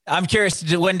 I'm curious,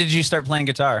 when did you start playing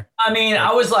guitar? I mean,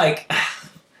 I was like,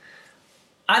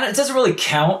 it doesn't really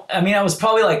count. I mean, I was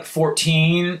probably like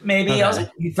 14, maybe. Okay. I was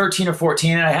like 13 or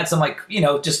 14, and I had some like,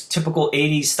 just typical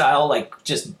 80s style, like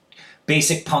just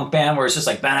basic punk band where it's just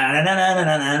like,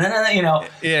 Yeah.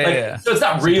 So it's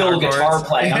not real guitar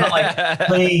playing. I'm not like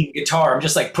playing guitar. I'm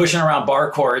just like pushing around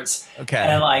bar chords. Okay.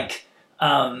 And like,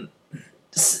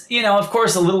 of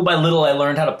course, a little by little, I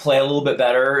learned how to play a little bit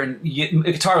better. And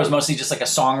guitar was mostly just like a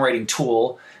songwriting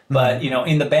tool. But,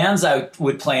 in the bands I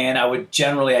would play in, I would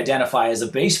generally identify as a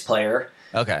bass player.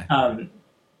 Okay. But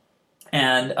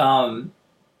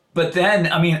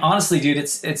then, I mean, honestly, dude,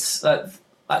 it's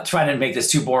I'm trying to make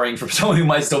this too boring for someone who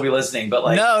might still be listening. But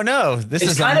like, no, this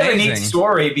is kind amazing. of a neat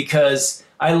story because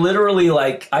I literally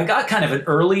I got kind of an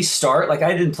early start. Like I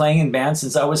had been playing in bands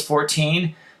since I was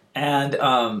 14.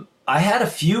 And, I had a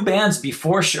few bands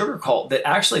before Sugarcult that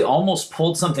actually almost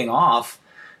pulled something off.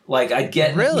 Like I'd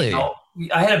get really.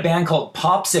 I had a band called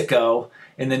Popsico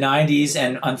in the 90s,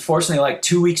 and unfortunately, like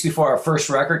 2 weeks before our first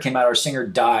record came out, our singer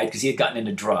died because he had gotten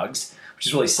into drugs, which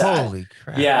is really sad. Holy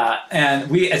crap! Yeah,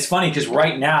 and it's funny because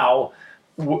right now,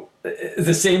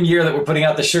 the same year that we're putting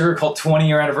out the Sugarcult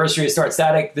 20-year anniversary of Start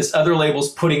Static, this other label's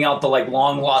putting out the like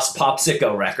long lost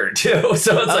Popsico record too.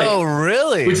 So it's like, oh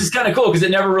really? Which is kind of cool because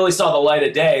it never really saw the light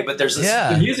of day. But there's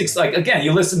the music's like, again,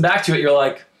 you listen back to it, you're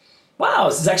like, wow,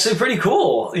 this is actually pretty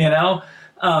cool, And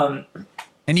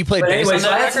you played bass on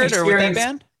that record or with that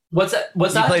band? What's that?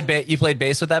 You played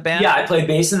bass with that band? Yeah, I played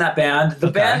bass in that band.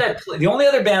 The only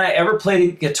other band I ever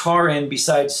played guitar in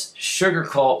besides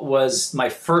Sugarcult was my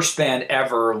first band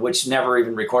ever, which never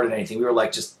even recorded anything. We were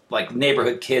like just like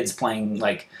neighborhood kids playing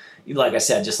like I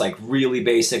said, just like really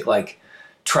basic, like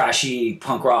trashy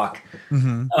punk rock.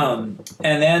 Mm-hmm.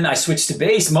 And then I switched to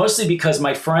bass mostly because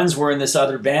my friends were in this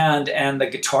other band and the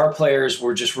guitar players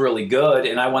were just really good,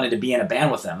 and I wanted to be in a band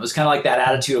with them. It was kind of like that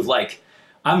attitude of like,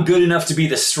 I'm good enough to be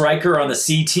the striker on the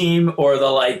C team or the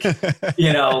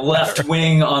left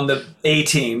wing on the A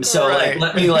team. So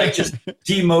let me just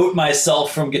demote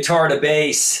myself from guitar to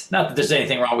bass. Not that there's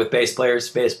anything wrong with bass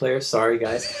players. Sorry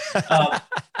guys.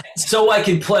 So I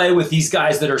can play with these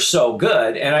guys that are so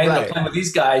good. And I ended up playing with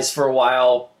these guys for a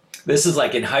while. This is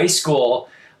like in high school.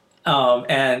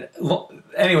 And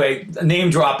anyway,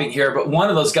 name dropping here, but one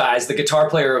of those guys, the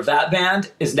guitar player of that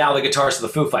band, is now the guitarist of the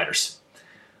Foo Fighters.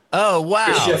 Oh, wow.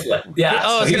 Chris Shiflett. Yeah.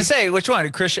 Oh, I was going to say, which one?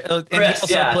 Chris,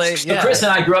 yeah. So Chris and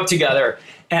I grew up together.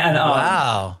 And,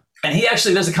 wow. And he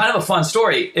actually, there's a kind of a fun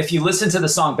story. If you listen to the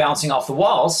song Bouncing Off the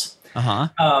Walls,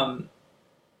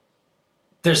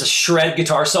 there's a shred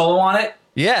guitar solo on it.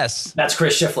 Yes. That's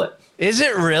Chris Shiflett. Is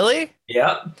it really?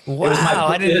 Yep. Wow,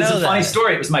 I didn't know that. It's a funny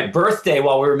story. It was my birthday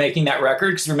while we were making that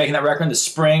record, because we were making that record in the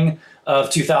spring of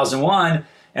 2001,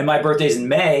 and my birthday's in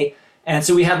May. And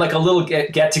so we had like a little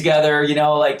get together,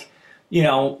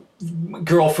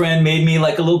 girlfriend made me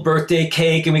like a little birthday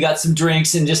cake, and we got some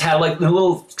drinks and just had like a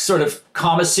little sort of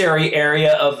commissary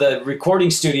area of the recording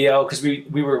studio because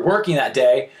we were working that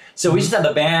day. So we just had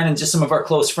the band and just some of our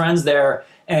close friends there.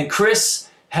 And Chris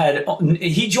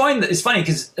he joined. It's funny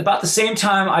because about the same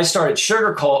time I started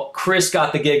Sugarcult, Chris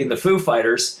got the gig in the Foo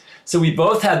Fighters. So we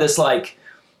both had this like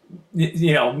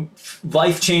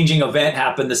life-changing event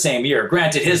happened the same year.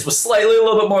 Granted, his was slightly a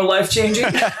little bit more life-changing,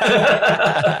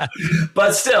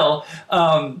 but still.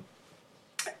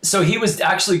 So he was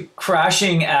actually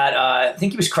crashing at, I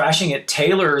think he was crashing at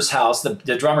Taylor's house, the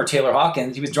drummer Taylor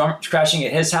Hawkins. He was crashing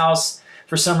at his house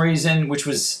for some reason, which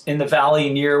was in the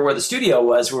valley near where the studio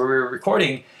was, where we were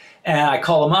recording. And I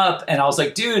called him up and I was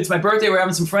like, dude, it's my birthday. We're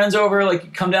having some friends over.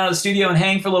 Like, come down to the studio and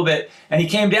hang for a little bit. And he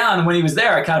came down. And when he was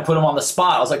there, I kind of put him on the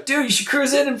spot. I was like, dude, you should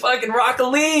cruise in and fucking rock a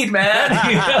lead, man.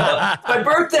 It's my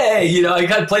birthday. I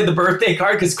kind of played the birthday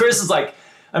card because Chris is like,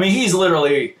 I mean, he's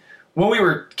literally, when we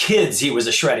were kids, he was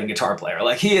a shredding guitar player.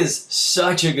 Like, he is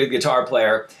such a good guitar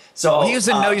player. So he was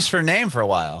in No Use for a Name for a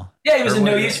while. Yeah, he was in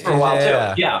No Use for a while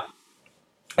too. Yeah.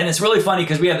 And it's really funny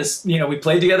because we had this, we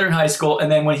played together in high school.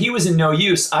 And then when he was in No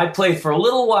Use, I played for a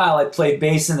little while. I played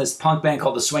bass in this punk band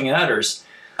called the Swingin' Utters.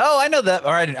 Oh, I know that.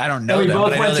 Or I don't know them,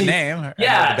 but I know the name.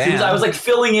 Yeah, I was like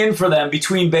filling in for them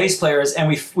between bass players. And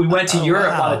we went to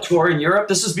Europe on a tour in Europe.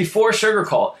 This was before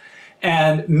Sugarcult.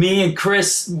 And me and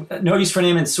Chris, No Use for a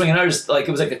Name and Swingin' Utters, like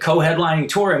it was like a co-headlining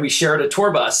tour. And we shared a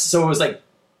tour bus. So it was like,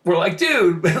 we're like,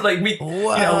 dude, like we grew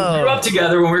up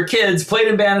together when we were kids, played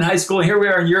in band in high school. And here we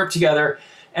are in Europe together.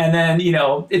 And then,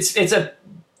 so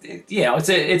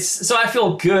I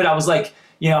feel good. I was like,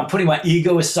 I'm putting my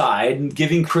ego aside and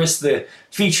giving Chris the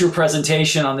feature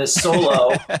presentation on this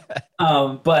solo.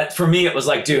 But for me, it was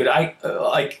like, dude, I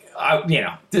got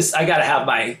to have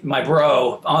my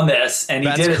bro on this. And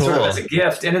he did it sort of as a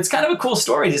gift. And it's kind of a cool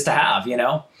story just to have,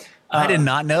 I did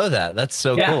not know that. That's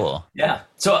so cool. Yeah.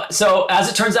 So as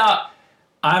it turns out,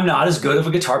 I'm not as good of a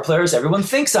guitar player as everyone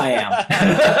thinks I am.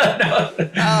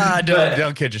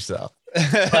 Don't kid yourself.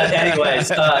 But anyways,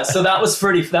 so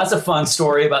that's a fun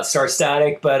story about Star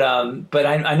Static, but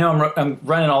I know I'm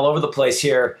running all over the place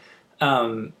here.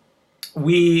 So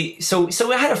we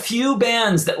had a few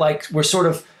bands that like were sort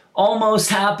of almost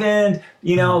happened,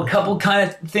 a couple kind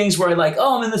of things where I like,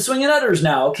 oh, I'm in the Swingin' Utters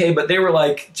now. Okay. But they were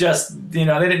like, just, they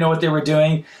didn't know what they were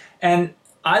doing. And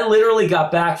I literally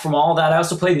got back from all that. I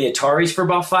also played in the Ataris for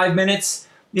about 5 minutes.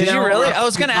 Did you really? I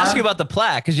was going to ask you about the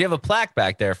plaque because you have a plaque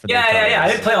back there for the Ataris. Yeah. I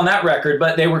didn't play on that record,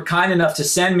 but they were kind enough to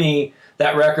send me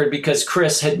that record because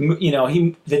Chris had,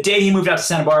 the day he moved out to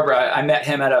Santa Barbara, I met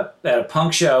him at a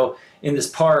punk show in this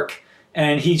park,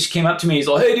 and he just came up to me. He's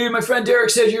like, "Hey, dude, my friend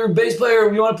Derek said you're a bass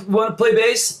player. You want to play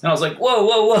bass?" And I was like,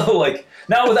 "Whoa, like."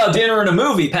 Not without dinner and a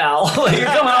movie, pal. Like, you're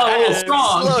coming out a little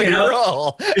strong. Slow your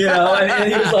roll.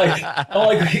 And he was like, I'm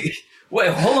like,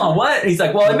 wait, hold on, what? And he's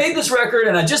like, well, I made this record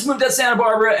and I just moved out to Santa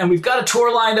Barbara and we've got a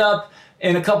tour lined up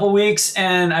in a couple weeks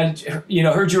and I,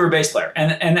 heard you were a bass player.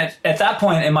 And at that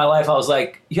point in my life, I was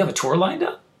like, you have a tour lined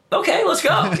up? Okay, let's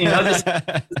go. This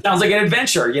sounds like an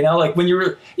adventure, like when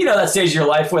you're, that stage of your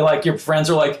life where like your friends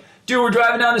are like, dude, we're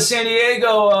driving down to San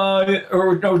Diego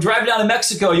or we're driving down to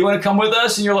Mexico. You want to come with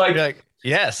us? And you're like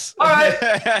yes. All right.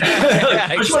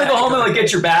 I just want to go home and like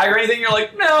get your bag or anything. You're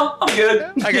like, no, I'm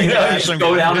good. I can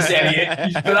go down to San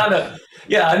Diego.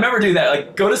 I remember doing that.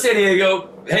 Like, go to San Diego,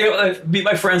 meet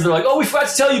my friends. They're like, oh, we forgot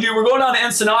to tell you, dude, we're going down to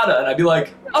Ensenada. And I'd be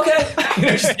like, okay.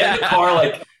 Just get in the car.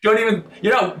 Like, don't even,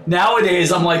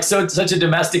 nowadays I'm like such a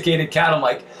domesticated cat. I'm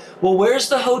like, well, where's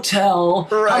the hotel?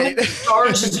 Right. How many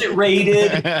stars is it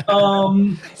rated?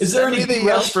 Is there anything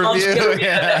else for you?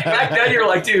 Back then, you're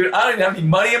like, dude, I don't even have any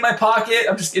money in my pocket.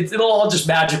 It'll all just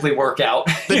magically work out.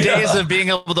 The days of being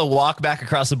able to walk back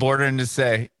across the border and just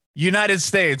say, United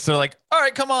States. So like, all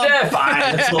right, come on. Yeah, fine.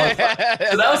 That's totally fine.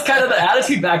 So that was kind of the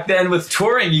attitude back then with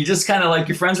touring. You just kind of like,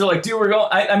 your friends were like, dude, we're going.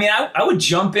 I would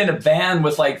jump in a van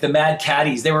with like the Mad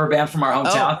Caddies. They were a band from our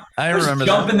hometown. Oh, I remember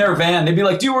jump in their van. They'd be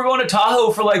like, dude, we're going to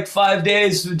Tahoe for like 5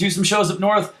 days to do some shows up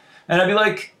north. And I'd be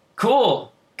like,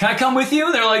 cool. Can I come with you?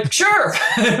 And they're like, sure.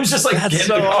 It was just like, get in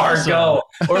the car and go.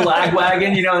 Or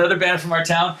Lagwagon, another band from our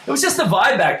town. It was just the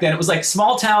vibe back then. It was like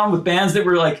small town with bands that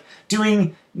were like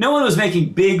doing, no one was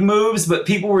making big moves, but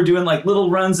people were doing like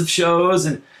little runs of shows,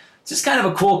 and just kind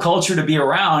of a cool culture to be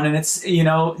around. And it's,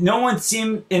 no one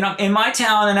seemed, in my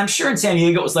town, and I'm sure in San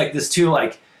Diego it was like this too,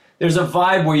 like there's a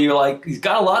vibe where you're like, you've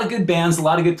got a lot of good bands, a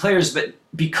lot of good players, but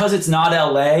because it's not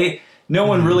LA, no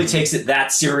one really takes it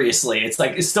that seriously. It's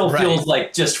like, it still feels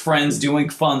like just friends doing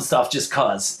fun stuff just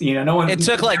cause, no one. It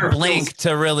took like Blink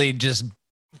to really just,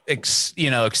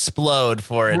 explode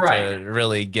for it to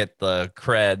really get the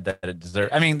cred that it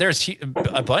deserves. I mean, there's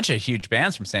a bunch of huge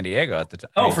bands from San Diego at the time.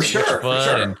 Oh, for sure.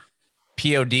 And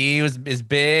POD is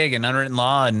big, and Unwritten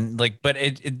Law, and like, but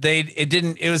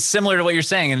it was similar to what you're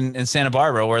saying in Santa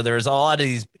Barbara, where there's a lot of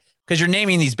these, because you're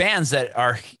naming these bands that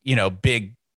are,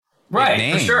 big Right,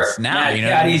 names for sure. now. Mad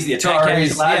Caddies, the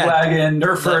Ataris, Lagwagon,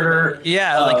 Nerf Herder.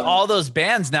 Like all those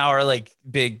bands now are like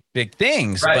big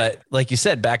things. Right. But like you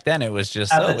said, back then it was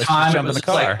just at the time, let's jump in the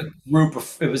car.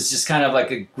 It was just kind of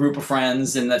like a group of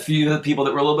friends, and a few of the people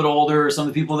that were a little bit older, some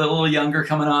of the people that were a little younger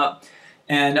coming up.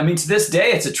 And I mean, to this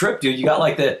day, it's a trip, dude. You got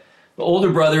like the older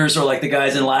brothers, or like the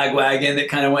guys in Lagwagon that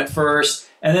kind of went first,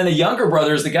 and then the younger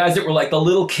brothers, the guys that were like the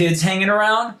little kids hanging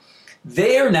around.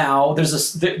 They are now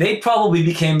they probably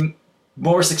became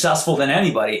more successful than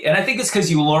anybody. And I think it's because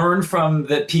you learn from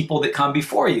the people that come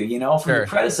before you, from your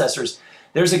predecessors.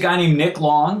 There's a guy named Nick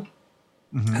Long,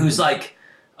 who's like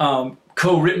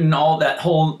co-written all that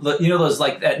whole, those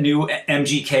like that new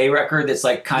MGK record that's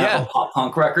like kind of a pop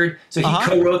punk record. So he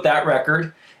co-wrote that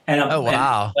record and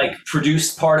like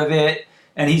produced part of it.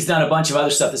 And he's done a bunch of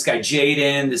other stuff. This guy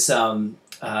Jaden, this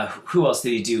who else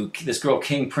did he do? This girl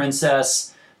King Princess.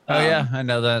 I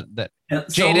know that.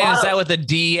 Jaden, is that with the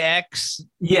DX?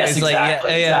 Yes,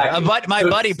 exactly. Exactly. My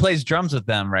buddy plays drums with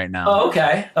them right now. Oh,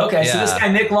 okay. Yeah. So this guy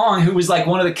Nick Long, who was like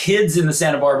one of the kids in the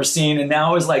Santa Barbara scene, and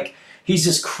now is like he's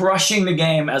just crushing the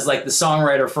game as like the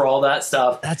songwriter for all that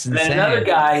stuff. That's insane. And then another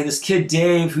guy, this kid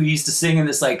Dave, who used to sing in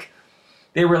this like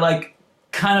they were like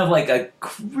kind of like a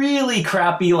really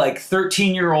crappy like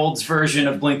 13-year-old's version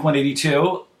of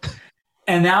Blink-182.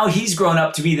 And now he's grown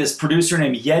up to be this producer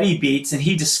named Yeti Beats, and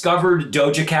he discovered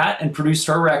Doja Cat and produced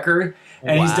her record.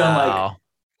 And he's done like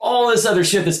all this other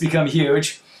shit that's become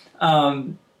huge.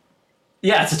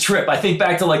 It's a trip. I think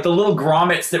back to like the little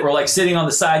grommets that were like sitting on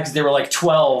the side because they were like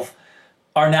 12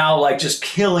 are now like just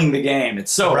killing the game.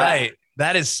 It's so rad.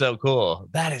 That is so cool.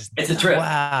 It's a trip.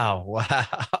 Wow.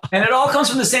 And it all comes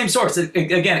from the same source.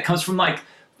 It comes from like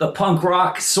the punk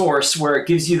rock source where it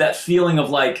gives you that feeling of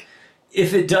like,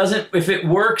 if it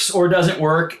works or doesn't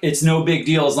work, it's no big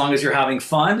deal as long as you're having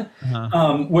fun.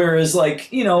 Whereas like,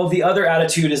 the other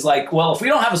attitude is like, well, if we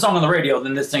don't have a song on the radio,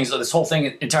 then this whole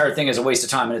entire thing is a waste of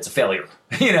time and it's a failure,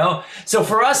 So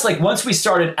for us, like once we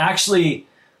started actually,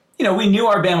 we knew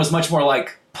our band was much more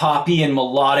like poppy and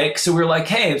melodic. So we were like,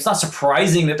 hey, it's not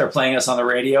surprising that they're playing us on the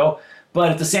radio.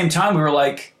 But at the same time, we were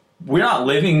like, we're not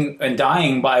living and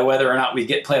dying by whether or not we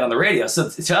get played on the radio. So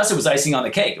to us, it was icing on the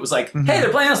cake. It was like, hey,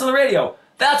 they're playing us on the radio.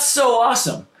 That's so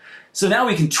awesome. So now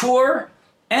we can tour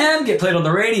and get played on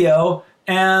the radio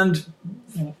and,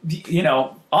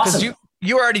 awesome.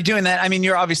 You were already doing that. I mean,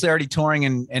 you're obviously already touring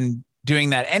and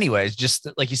doing that anyways, just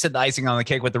like you said, the icing on the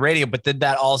cake with the radio. But did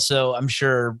that also, I'm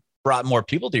sure, brought more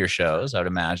people to your shows, I would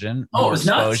imagine? Oh, it was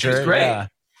nuts. It was great. Yeah.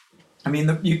 I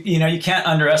mean, you can't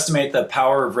underestimate the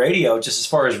power of radio just as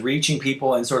far as reaching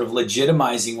people and sort of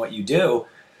legitimizing what you do.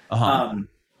 But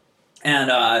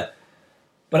I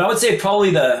would say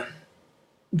probably the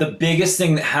biggest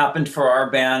thing that happened for our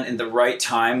band in the right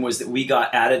time was that we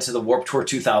got added to the Warped Tour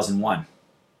 2001.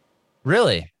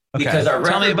 Really? Okay. Because our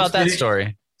Tell me about that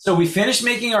story. So we finished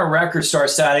making our record Star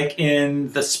Static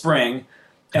in the spring,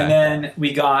 and then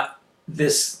we got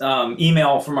this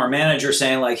email from our manager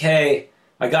saying like, hey,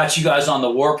 I got you guys on the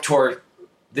Warped Tour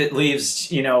that leaves,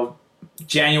 June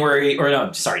 20th.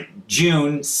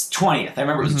 I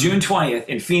remember it was June 20th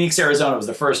in Phoenix, Arizona. It was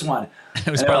the first one.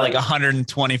 It was probably like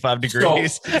 125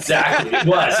 degrees. So, exactly.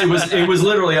 It was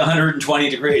literally 120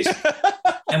 degrees.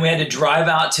 And we had to drive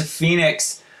out to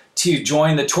Phoenix to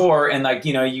join the tour. And like,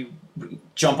 you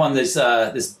jump on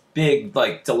this big,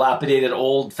 like dilapidated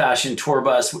old fashioned tour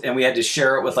bus. And we had to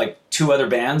share it with like 2 other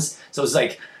bands. So it was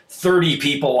like 30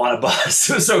 people on a bus.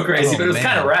 It was so crazy, but it was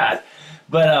kind of rad.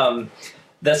 But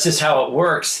that's just how it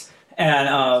works.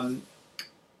 And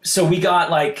so we got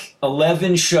like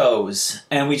 11 shows,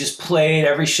 and we just played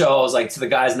every show. I was like to the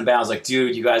guys in the band, I was like,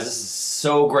 dude, you guys, this is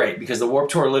so great because the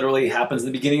Warped Tour literally happens in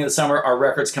the beginning of the summer. Our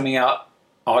record's coming out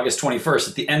August 21st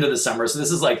at the end of the summer. So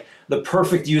this is like the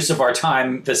perfect use of our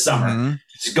time this summer.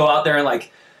 Just go out there and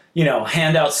like,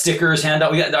 hand out stickers, we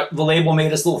got the label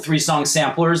made us little 3-song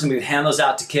samplers, and we'd hand those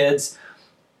out to kids.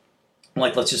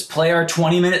 Like, let's just play our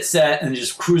 20-minute set and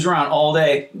just cruise around all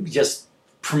day, just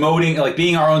promoting, like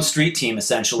being our own street team,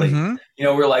 essentially.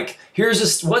 We're like,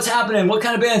 here's what's happening? What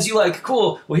kind of bands you like?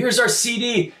 Cool. Well, here's our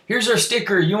CD. Here's our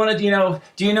sticker. You want to, do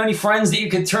you know any friends that you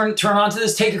could turn on to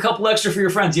this? Take a couple extra for your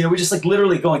friends. We're just like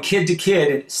literally going kid to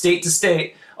kid and state to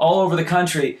state all over the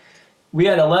country. We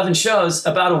had 11 shows.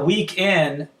 About a week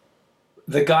in,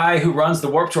 the guy who runs the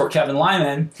Warped Tour, Kevin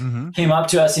Lyman, came up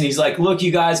to us and he's like, look,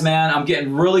 you guys, man, I'm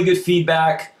getting really good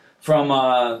feedback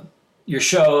from your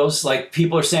shows. Like,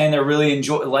 people are saying they really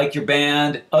like your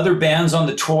band. Other bands on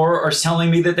the tour are telling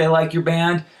me that they like your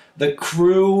band. The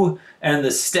crew and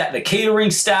the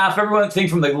catering staff, everything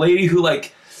from the lady who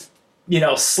like,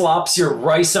 slops your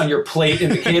rice on your plate in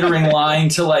the catering line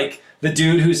to like the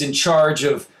dude who's in charge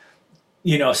of,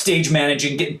 stage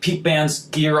managing, getting peak band's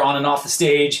gear on and off the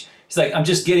stage. He's like, I'm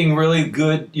just getting really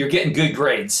good. You're getting good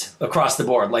grades across the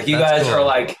board. Like you guys are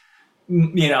like,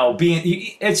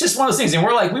 it's just one of those things. And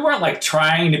we weren't like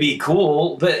trying to be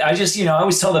cool, but I just, I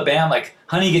always tell the band, like,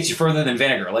 honey gets you further than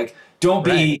vinegar. Like, don't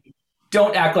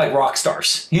act like rock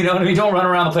stars. You know what I mean? Don't run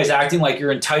around the place acting like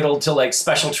you're entitled to like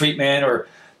special treatment or.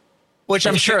 Which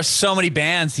I'm sure so many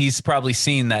bands he's probably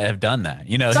seen that have done that.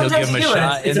 He'll give him a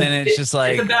shot, and then it's just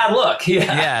like... It's a bad look,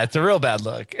 Yeah, it's a real bad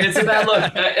look. It's a bad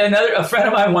look. A friend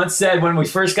of mine once said when we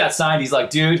first got signed, he's like,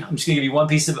 dude, I'm just going to give you one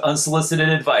piece of unsolicited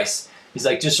advice. He's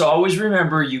like, just always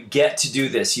remember you get to do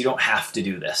this. You don't have to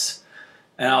do this.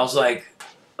 And I was like,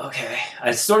 okay.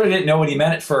 I sort of didn't know what he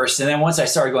meant at first. And then once I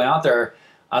started going out there,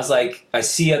 I was like, I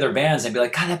see other bands and I'd be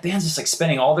like, God, that band's just like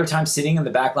spending all their time sitting in the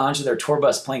back lounge of their tour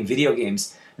bus playing video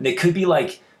games. And they could be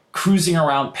like cruising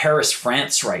around Paris,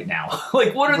 France right now.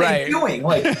 Like, what are they doing?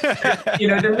 Like,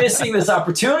 they're missing this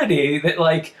opportunity that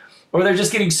like, or they're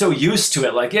just getting so used to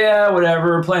it. Like, yeah,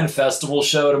 whatever, we're playing a festival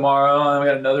show tomorrow and we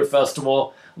got another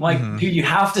festival. I'm like, dude, you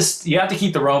have to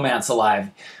keep the romance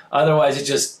alive. Otherwise it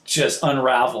just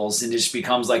unravels and just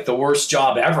becomes like the worst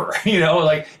job ever.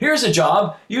 Like, here's a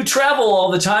job. You travel all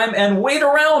the time and wait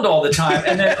around all the time.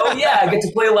 And then, oh yeah, I get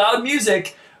to play loud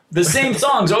music, the same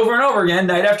songs over and over again,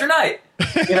 night after night.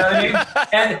 You know what I mean?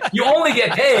 And you only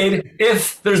get paid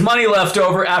if there's money left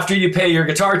over after you pay your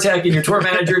guitar tech and your tour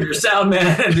manager and your sound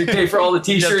man and you pay for all the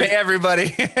t-shirts. You pay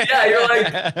everybody. Yeah, you're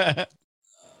like...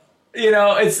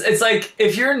 it's like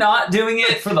if you're not doing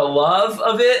it for the love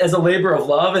of it, as a labor of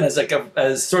love and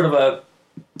as sort of a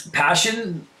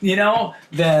passion,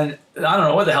 then I don't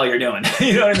know what the hell you're doing.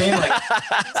 You know what I mean? Like,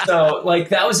 so like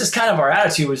that was just kind of our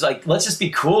attitude, was like, let's just be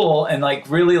cool and like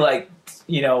really like,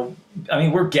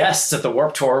 we're guests at the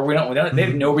Warped Tour. We don't they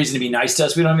have no reason to be nice to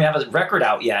us. We don't even have a record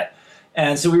out yet.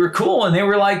 And so we were cool, and they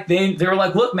were like,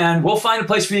 look, man, we'll find a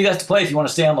place for you guys to play if you want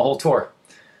to stay on the whole tour.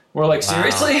 We're like,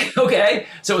 seriously? Okay.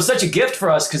 So it was such a gift for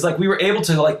us because like we were able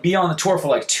to like be on the tour for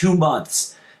like 2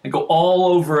 months and go all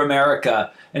over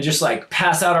America and just like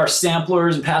pass out our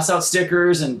samplers and pass out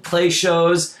stickers and play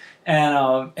shows.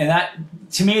 And that,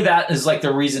 to me, that is like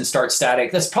the reason Start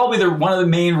Static. That's probably one of the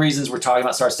main reasons we're talking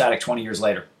about Start Static 20 years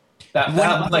later. That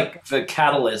was like the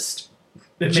catalyst.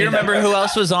 Do you remember who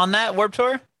else was on that Warped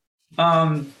Tour? Yeah.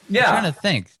 I'm trying to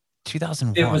think.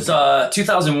 2001. It was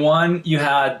 2001. You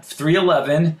had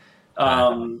 311,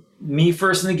 Me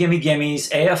First and the Gimme Gimmes,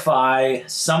 AFI,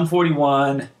 Sum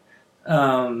 41,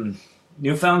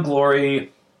 Newfound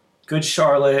Glory, Good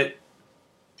Charlotte,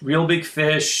 Real Big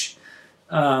Fish.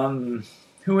 Who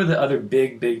were the other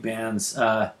big bands?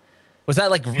 Was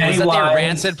that like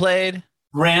Rancid played?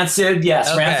 Rancid, yes.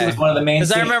 Okay. Rancid was one of the main.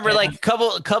 Because I remember like a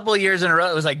couple of years in a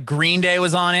row, it was like Green Day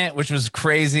was on it, which was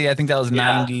crazy. I think that was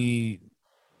 90.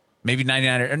 Maybe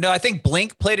 99 or no, I think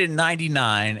Blink played it in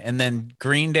 99 and then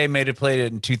Green Day played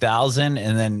it in 2000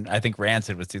 and then I think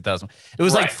Rancid was 2000. It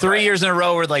was like 3 years in a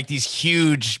row where like these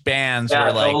huge bands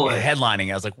were like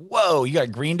headlining. I was like, whoa, you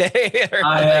got Green Day?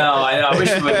 I know. I wish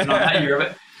we would have known that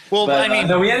year, but I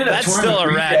mean, we ended up that's still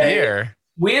a rad year.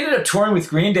 We ended up touring with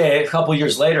Green Day a couple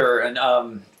years later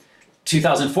and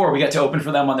 2004 we got to open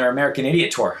for them on their American Idiot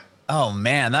tour. Oh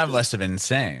man, that must have been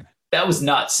insane. That was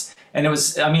nuts. And it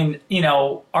was,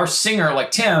 our singer,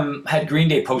 like Tim, had Green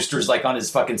Day posters like on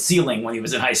his fucking ceiling when he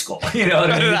was in high school. You know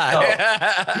what I mean?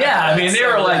 So, yeah, they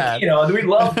were like,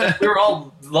 we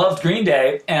all loved Green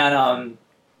Day. And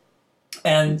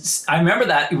I remember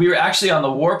that we were actually on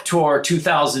the Warped Tour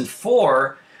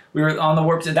 2004. We were on the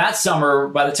Warped Tour that summer.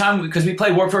 By the time, because we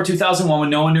played Warped Tour 2001 when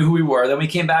no one knew who we were. Then we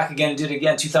came back again and did it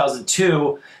again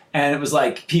 2002. And it was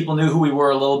like people knew who we were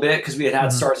a little bit because we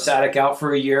had Start Static out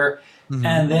for a year. Mm-hmm.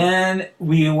 And then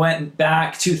we went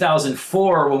back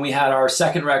 2004 when we had our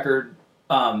second record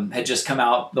had just come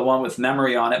out, the one with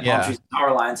Memory on it, Palm Trees and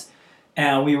Power Lines.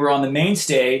 And we were on the main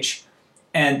stage.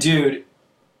 And dude,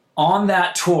 on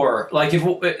that tour, like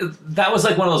that was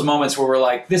like one of those moments where we're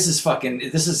like,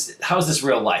 how is this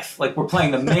real life? Like we're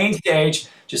playing the main stage,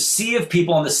 just sea of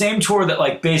people on the same tour that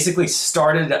like basically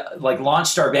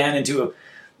launched our band into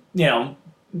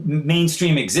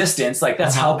mainstream existence. Like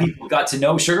that's how people got to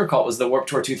know Sugarcult, was the Warped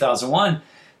Tour 2001.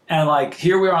 And like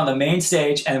here we are on the main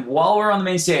stage, and while we're on the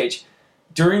main stage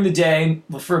during the day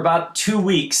for about 2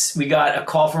 weeks, we got a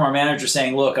call from our manager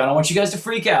saying, look, I don't want you guys to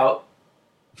freak out,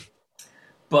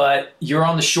 but you're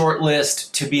on the short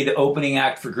list to be the opening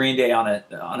act for Green Day on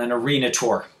an arena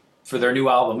tour for their new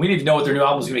album. We didn't even know what their new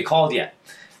album was going to be called yet.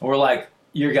 And we're like,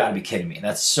 you got to be kidding me.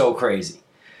 That's so crazy.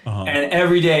 And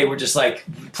every day we're just like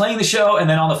playing the show and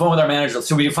then on the phone with our manager.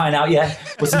 So we find out yet?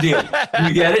 What's the deal? Do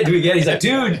we get it? Do we get it? He's like,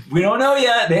 dude, we don't know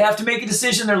yet. They have to make a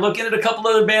decision. They're looking at a couple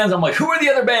other bands. I'm like, who are the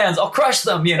other bands? I'll crush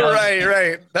them, you know?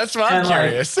 Right. That's why I'm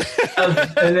curious.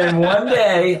 And then one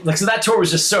day, like, so that tour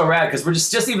was just so rad because we're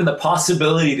just even the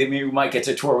possibility that maybe we might get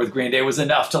to tour with Green Day was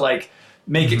enough to like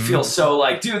make it feel so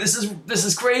like, dude, this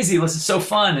is crazy. This is so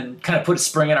fun, and kind of put a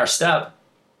spring in our step.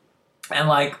 And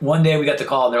like one day we got the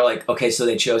call and they're like, okay, so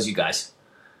they chose you guys.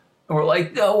 And we're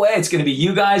like, no way, it's going to be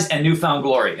you guys and Newfound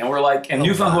Glory. And we're like, and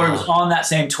Newfound Glory was on that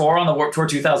same tour, on the Warped Tour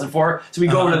 2004. So we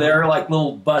go over to their like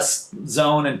little bus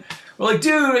zone and we're like,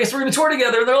 dude, I guess we're going to tour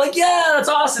together. And they're like, yeah, that's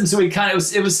awesome. So we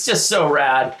it was just so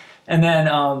rad. And then,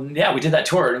 we did that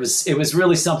tour. It was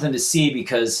really something to see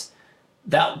because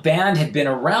that band had been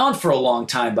around for a long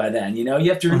time by then. You know,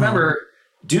 you have to remember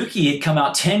Dookie had come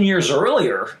out 10 years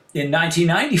earlier in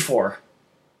 1994.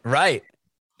 Right.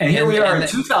 And here we are in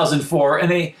 2004,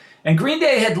 and Green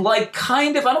Day had like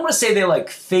kind of, I don't want to say they like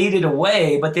faded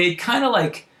away, but they kind of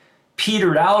like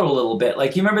petered out a little bit.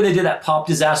 Like, you remember they did that Pop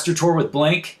Disaster tour with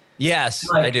Blink? Yes,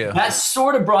 like, I do. That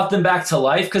sort of brought them back to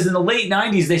life because in the late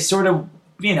 90s, they sort of,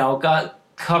 you know, got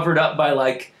covered up by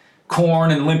like Korn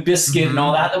and Limp Bizkit and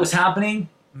all that was happening.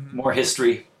 More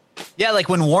history. Yeah, like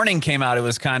when Warning came out, it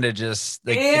was kind of just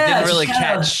like, it didn't really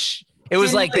catch. It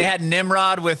was like they had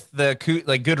Nimrod with the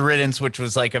like Good Riddance, which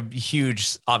was like a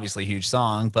obviously huge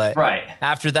song. But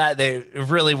after that, it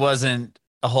really wasn't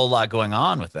a whole lot going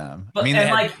on with them. But, I mean, they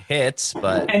had like hits,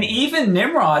 but. And even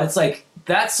Nimrod, it's like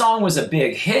that song was a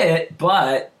big hit,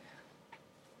 but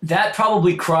that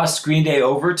probably crossed Green Day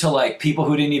over to like people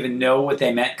who didn't even know what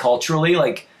they meant culturally.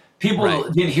 Like, people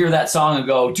didn't hear that song and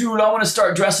go, dude, I want to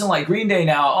start dressing like Green Day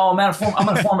now. Oh, man, I'm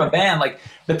going to form a band. Like,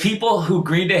 the people who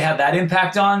Green Day had that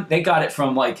impact on, they got it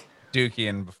from, like... Dookie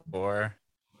and before.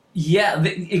 Yeah,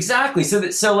 exactly.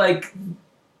 So, like,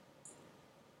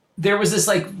 there was this,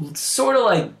 like, sort of,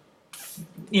 like,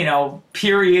 you know,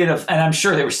 period of... And I'm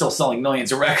sure they were still selling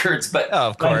millions of records, but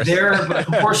of course. Like,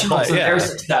 proportional to their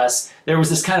success, there was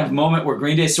this kind of moment where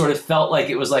Green Day sort of felt like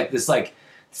it was, like, this, like,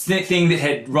 thing that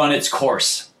had run its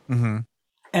course. And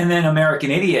then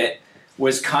American Idiot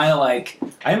was kind of like,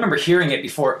 I remember hearing it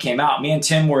before it came out. Me and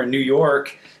Tim were in New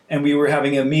York and we were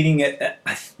having a meeting at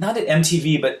not at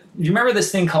MTV, but you remember this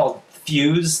thing called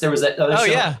Fuse? There was that other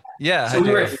show. Yeah. So we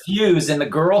were at Fuse, and the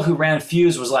girl who ran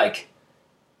Fuse was like,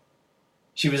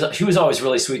 she was always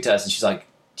really sweet to us, and she's like,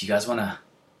 do you guys want to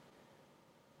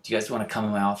come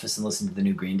in my office and listen to the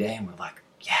new Green Day? And we're like,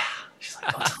 yeah. She's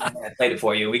like, don't tell me I played it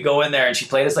for you. We go in there and she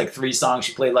played us like 3 songs.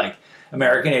 She played like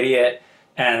American Idiot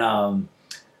and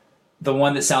the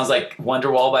one that sounds like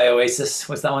Wonderwall by Oasis.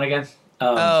 What's that one again?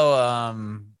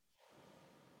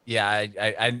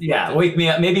 Wake Me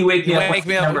Up. Maybe Wake Me Up. Wake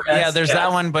Me Up. Yeah, there's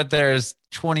that one, but there's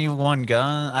 21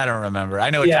 Gun. I don't remember. I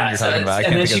know what one you're talking about. I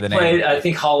can't think of the name. And then she played, I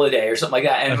think, Holiday or something like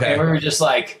that. And we were just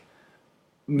like,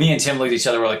 me and Tim looked at each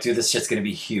other. We're like, dude, this shit's going to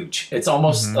be huge. It's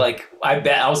almost like,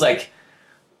 I was like,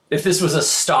 if this was a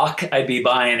stock, I'd be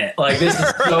buying it. Like, this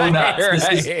is so nuts.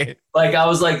 This is, like, I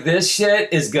was like, this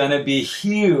shit is going to be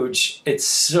huge. It's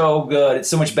so good. It's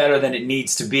so much better than it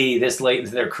needs to be this late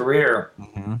into their career.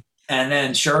 And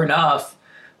then sure enough,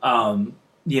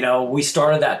 you know, we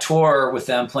started that tour with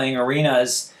them playing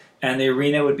arenas, and the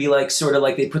arena would be like sort of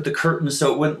like they put the curtains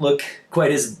so it wouldn't look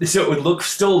quite as, so it would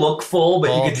still look full,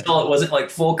 but you could tell it wasn't like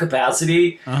full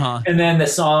capacity. And then the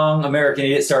song American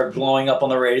Idiot started blowing up on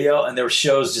the radio, and their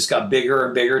shows just got bigger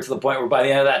and bigger to the point where by the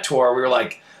end of that tour, we were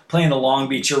like playing the Long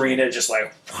Beach Arena, just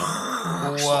like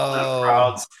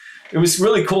crowds. It was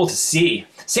really cool to see.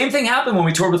 Same thing happened when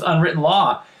we toured with Unwritten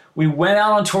Law. We went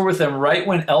out on tour with them right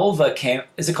when Elva came.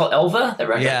 Is it called Elva? That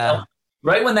record? Yeah.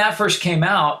 Right when that first came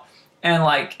out. And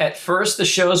like at first the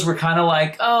shows were kind of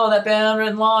like, oh, that band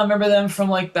Unwritten Law, I remember them from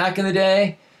like back in the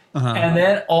day. And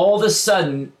then all of a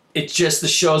sudden, the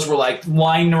shows were like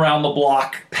lining around the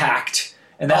block, packed.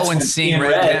 And that's when Seeing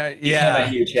Red became a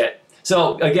huge hit.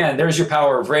 So again, there's your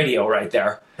power of radio right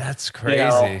there. That's crazy. You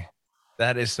know?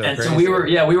 That is so crazy. So we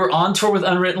were on tour with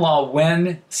Unwritten Law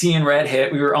when Seeing Red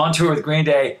hit. We were on tour with Green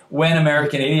Day when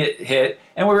American Idiot hit.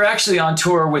 And we were actually on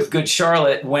tour with Good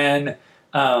Charlotte when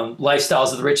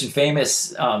Lifestyles of the Rich and Famous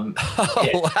hit. Wow.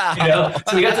 You know?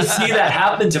 So we got to see that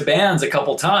happen to bands a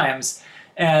couple times.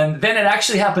 And then it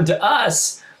actually happened to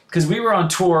us because we were on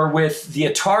tour with the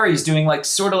Ataris doing like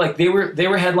sort of like they were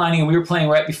headlining and we were playing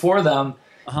right before them.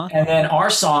 And then our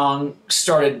song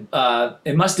started,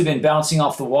 it must have been Bouncing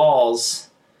Off the Walls.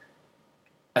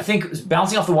 I think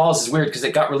Bouncing Off the Walls is weird because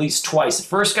it got released twice. It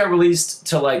first got released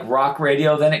to like rock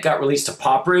radio, then it got released to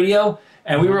pop radio.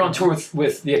 And we were on tour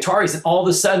with the Ataris, and all of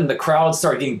a sudden the crowd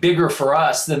started getting bigger for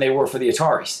us than they were for the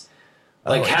Ataris.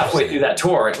 Like halfway through that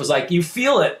tour, it was like you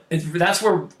feel it. That's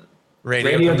where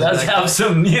radio does have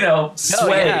some,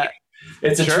 sway. Yeah.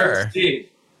 It's a trip to see.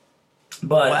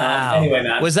 But anyway,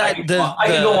 man, was that I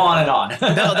can go on and on.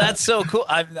 No, that's so cool.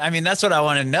 I mean, that's what I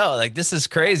want to know. Like, this is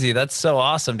crazy. That's so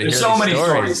awesome to hear. There's so many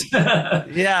stories.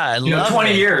 Yeah, I love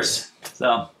 20 years.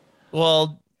 So,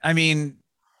 well, I mean,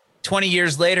 20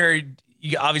 years later,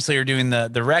 you obviously are doing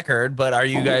the record. But are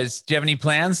you guys? Do you have any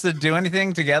plans to do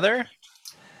anything together?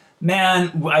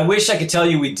 Man, I wish I could tell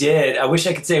you we did. I wish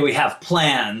I could say we have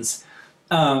plans.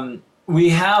 We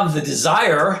have the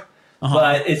desire.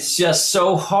 But it's just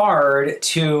so hard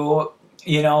to,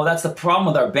 that's the problem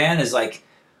with our band is like,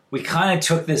 we kind of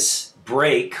took this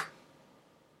break.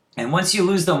 And once you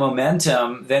lose the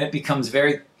momentum, then it becomes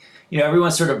very,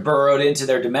 everyone sort of burrowed into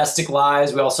their domestic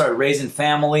lives. We all started raising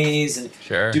families and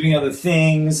doing other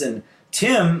things. And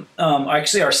Tim,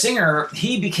 actually our singer,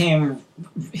 he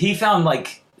found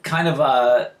like kind of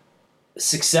a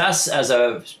success as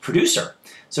a producer.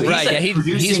 So he's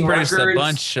produced a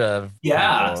bunch of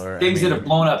things that have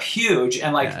blown up huge,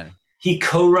 and he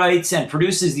co-writes and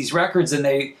produces these records, and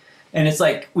it's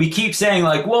like we keep saying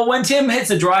like, well, when Tim hits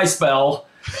a dry spell,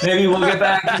 maybe we'll get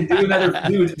back and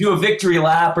do a victory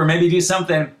lap, or maybe do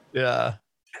something. Yeah,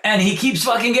 and he keeps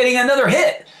fucking getting another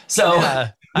hit. So.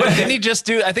 Yeah. Didn't he just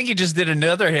do? I think he just did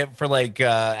another hit for like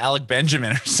Alec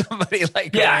Benjamin or somebody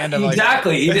like. Yeah, random,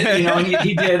 exactly. He did.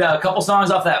 He did a couple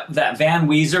songs off that Van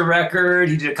Weezer record.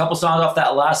 He did a couple songs off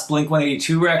that last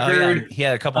Blink-182 record. Oh, yeah. He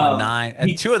had a couple on Nine,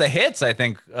 and two of the hits I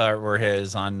think were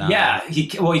his on Nine. Yeah, he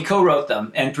co-wrote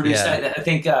them and produced. I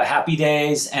think Happy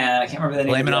Days, and I can't remember the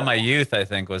name. Blame It on My Youth, I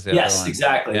think was the other one.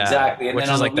 Exactly. And which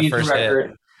then is on like the first record,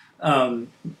 hit.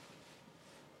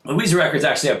 The Weezer record's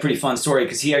actually a pretty fun story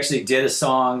because he actually did a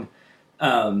song.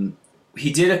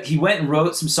 He went and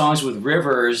wrote some songs with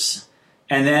Rivers,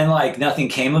 and then like nothing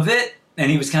came of it. And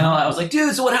he was kind of, I was like,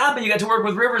 dude, so what happened? You got to work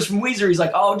with Rivers from Weezer. He's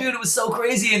like, oh, dude, it was so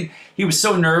crazy. And he was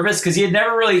so nervous because he had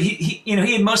never really, he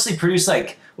had mostly produced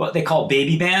like what they call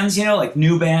baby bands, like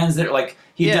new bands that are like,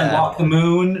 he'd done Walk the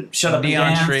Moon, Shut Up Neon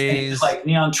and Dance, Trees. like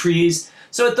Neon Trees.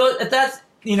 So at that,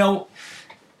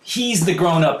 he's the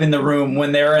grown up in the room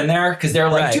when they're in there because they're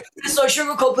like, dude, I saw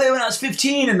Sugarcult play when I was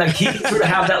 15. And like he could sort of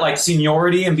have that like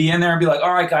seniority and be in there and be like,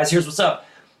 all right, guys, here's what's up.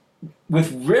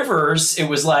 With Rivers, it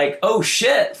was like, oh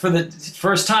shit, for the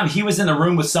first time he was in the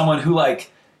room with someone who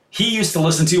like he used to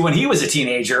listen to when he was a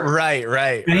teenager. Right.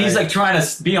 And he's like trying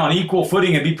to be on equal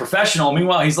footing and be professional.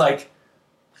 Meanwhile, he's like,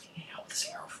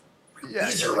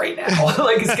 Weezer right now.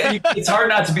 Like it's hard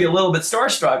not to be a little bit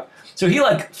starstruck. So he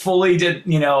like fully did,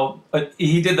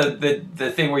 he did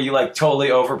the thing where you like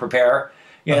totally over prepare,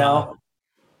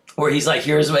 where he's like,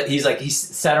 here's what he's like, he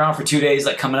sat around for 2 days,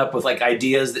 like coming up with like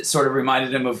ideas that sort of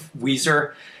reminded him of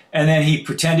Weezer. And then he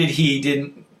pretended he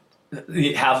didn't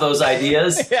have those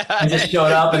ideas and just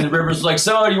showed up. And the Rivers was like,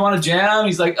 so do you want to jam?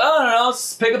 He's like, oh, I don't know.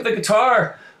 Let's pick up the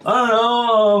guitar. I don't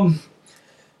know.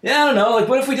 I don't know. Like,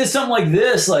 what if we did something like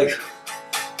this? Like,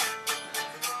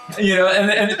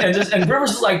 and Rivers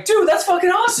was like, dude, that's fucking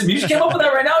awesome. You just came up with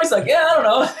that right now. He's like, yeah, I don't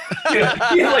know.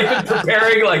 He had like been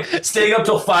preparing, like staying up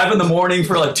till 5 a.m.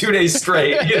 for like 2 days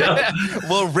straight.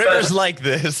 Well, Rivers like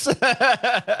this,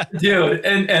 dude.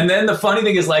 And then the funny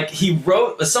thing is, like, he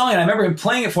wrote a song, and I remember him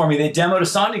playing it for me. They demoed a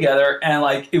song together, and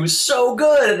like it was so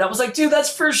good. And I was like, dude,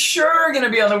 that's for sure gonna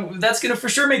be that's gonna for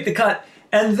sure make the cut.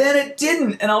 And then it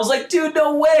didn't. And I was like, dude,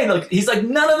 no way. Like he's like,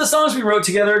 none of the songs we wrote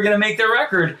together are gonna make their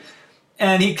record.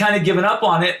 And he kind of given up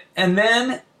on it. And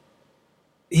then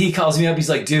he calls me up. He's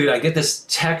like, dude, I get this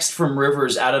text from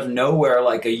Rivers out of nowhere,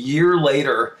 like a year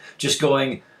later, just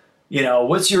going,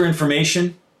 what's your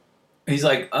information? He's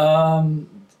like,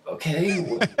 okay.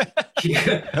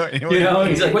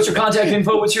 He's like, what's your contact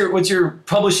info? What's your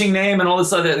publishing name and all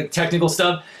this other like, technical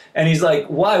stuff? And he's like,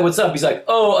 why? What's up? He's like,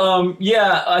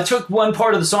 yeah, I took one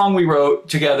part of the song we wrote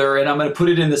together and I'm going to put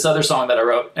it in this other song that I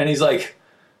wrote. And he's like,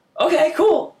 okay,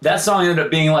 cool. That song ended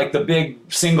up being like the big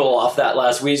single off that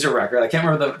last Weezer record. I can't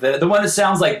remember the one that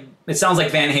sounds like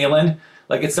Van Halen.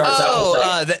 Like it starts out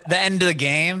with like, the end of the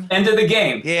game. End of the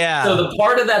game. Yeah. So the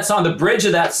part of that song, the bridge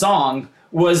of that song,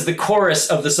 was the chorus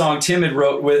of the song Tim had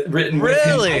written with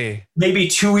him, like, maybe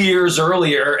 2 years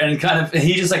earlier, and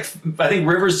he just like, I think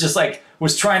Rivers just like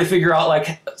was trying to figure out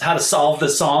like how to solve the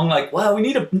song. Like, wow, we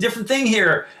need a different thing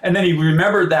here, and then he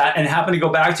remembered that and happened to go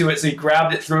back to it, so he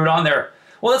grabbed it, threw it on there.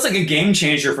 Well, that's like a game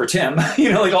changer for Tim. Like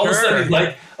all of a sudden he's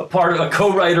like a part of a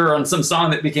co-writer on some song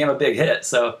that became a big hit.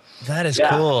 So that is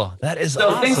cool. That is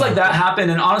awesome. Things like that happen.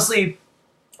 And honestly,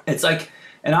 it's like,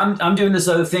 and I'm doing this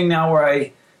other thing now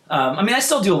where I mean, I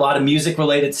still do a lot of music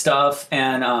related stuff,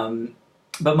 and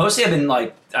but mostly I've been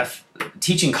like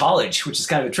teaching college, which is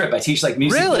kind of a trip. I teach like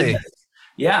music. Really? Business.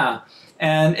 Yeah.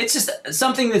 And it's just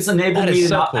something that's enabled me to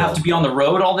not have to be on the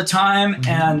road all the time. Mm-hmm.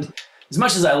 And as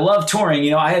much as I love touring, you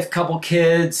know, I have a couple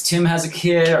kids. Tim has a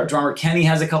kid. Our drummer Kenny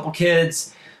has a couple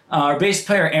kids. Our bass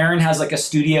player Aaron has like a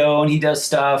studio and he does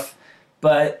stuff.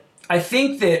 But I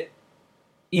think that,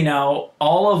 you know,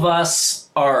 all of us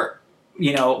are,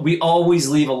 you know, we always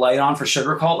leave a light on for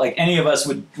Sugarcult. Like any of us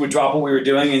would drop what we were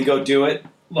doing and go do it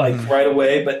like right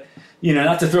away. But, you know,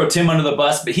 not to throw Tim under the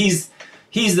bus, but he's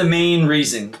the main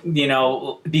reason, you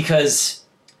know, because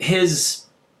his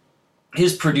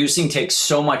producing takes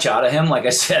so much out of him. Like I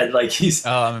said, like he's,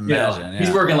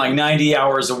 he's working like 90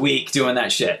 hours a week doing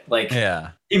that shit. Like,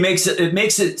 it makes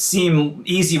it seem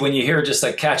easy when you hear just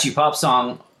a catchy pop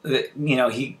song that, you know,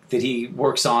 he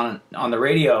works on the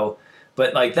radio.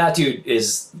 But like that dude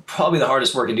is probably the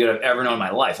hardest working dude I've ever known in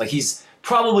my life. Like he's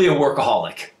probably a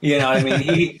workaholic, you know what I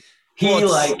mean?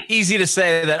 Well, it's easy to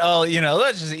say that, oh, you know,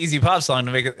 that's just an easy pop song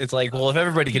to make it. It's like, well, if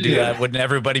everybody could do that, wouldn't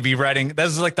everybody be writing?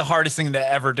 That's like the hardest thing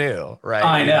to ever do, right?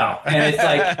 I know. And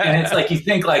it's like you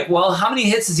think like, well, how many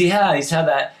hits has he had? He's had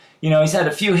that, you know, he's had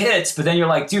a few hits, but then you're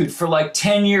like, dude, for like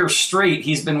 10 years straight,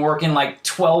 he's been working like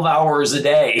 12 hours a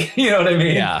day. You know what I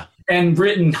mean? Yeah. And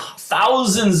written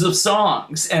thousands of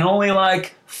songs, and only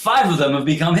like 5 of them have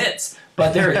become hits.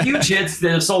 But they're huge hits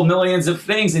that have sold millions of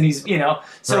things, and he's, you know,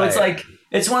 so it's like,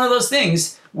 it's one of those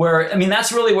things where, I mean,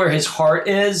 that's really where his heart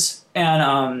is.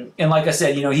 And like I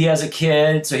said, you know, he has a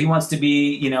kid, so he wants to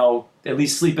be, you know, at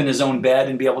least sleep in his own bed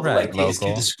and be able to like take his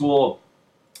kid to school.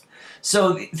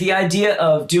 So the idea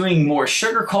of doing more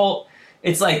Sugarcult,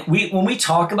 it's like when we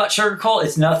talk about Sugarcult,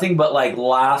 it's nothing but like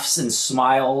laughs and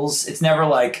smiles. It's never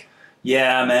like,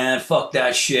 yeah, man, fuck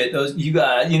that shit. Those, you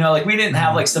got, you know, like we didn't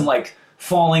have like some like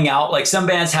falling out. Like some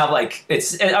bands have like,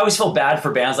 I always feel bad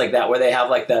for bands like that where they have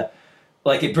like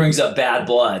like it brings up bad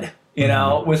blood, you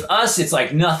know. With us, it's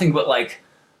like nothing but like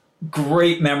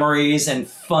great memories and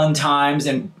fun times.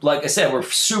 And like I said, we're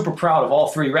super proud of all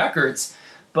 3 records,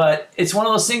 but it's one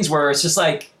of those things where it's just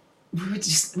like,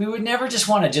 we would never just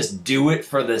want to just do it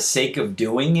for the sake of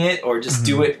doing it, or just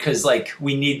do it because like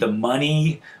we need the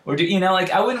money, or do, you know, like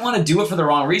I wouldn't want to do it for the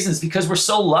wrong reasons, because we're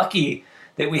so lucky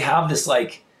that we have this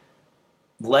like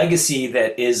legacy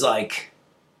that is like,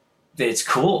 it's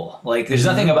cool. Like there's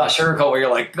nothing about Sugarcult where you're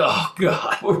like, oh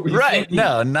god, what were we thinking?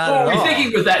 No, not at all. What were we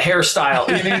thinking with that hairstyle?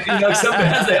 You know, some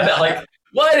bands they have that like,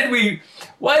 why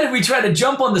did we try to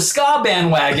jump on the ska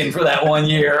bandwagon for that one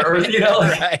year? Or, you know,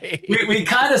 like, we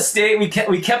kind of stayed, we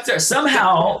kept our,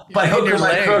 somehow by hook or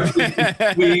by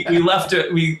crook, we left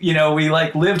it, we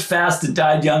like lived fast and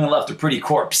died young and left a pretty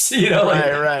corpse, you know,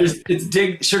 like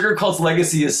Sugarcult's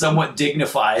legacy is somewhat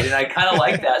dignified, and I kind of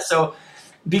like that. So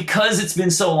because it's been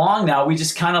so long now, we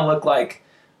just kind of look like,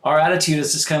 our attitude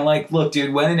is just kind of like, look,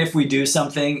 dude, when and if we do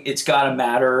something, it's got to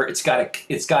matter. It's got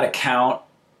to count.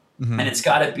 And it's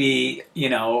got to be, you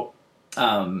know,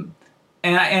 and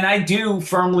I do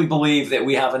firmly believe that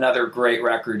we have another great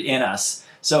record in us.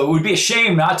 So it would be a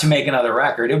shame not to make another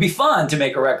record. It would be fun to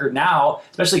make a record now,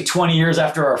 especially 20 years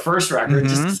after our first record,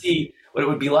 just to see what it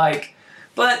would be like.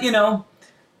 But, you know,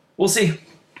 we'll see.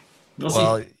 We'll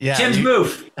see. Yeah, Tim's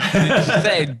move.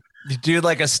 You do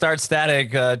like a Start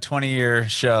Static 20-year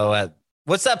show at,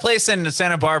 what's that place in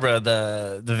Santa Barbara,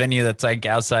 the venue that's like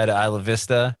outside of Isla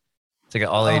Vista? It's like an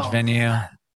all-age venue.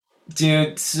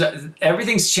 Dude,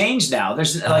 everything's changed now.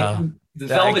 There's like the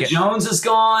Velvet Jones is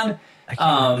gone. I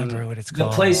can't remember what it's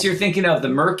called. The place you're thinking of, the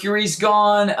Mercury's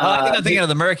gone. I think I'm thinking of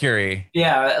the Mercury.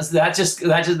 Yeah, that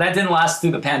didn't last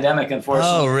through the pandemic,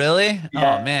 unfortunately. Oh, really?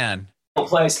 Yeah. Oh, man.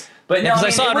 Place. But no, because I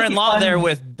saw it in law there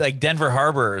with like Denver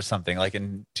Harbor or something, like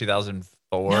in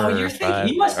 2004. No, you're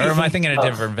thinking, you must be, or am I thinking of a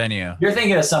different venue? You're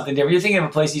thinking of something different. You're thinking of a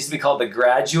place that used to be called The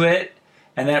Graduate,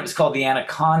 and then it was called the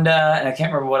Anaconda, and I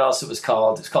can't remember what else it was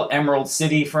called. It's called Emerald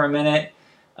City for a minute.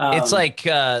 It's like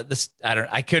this.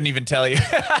 I couldn't even tell you.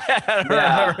 I don't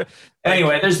remember.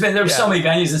 Anyway, there's so many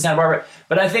venues in Santa Barbara,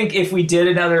 but I think if we did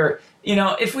another, you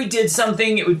know, if we did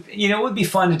something, it would, you know, it would be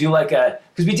fun to do like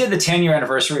because we did the 10-year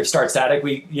anniversary of Start Static.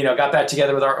 We, you know, got back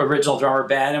together with our original drummer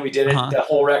Ben, and we did the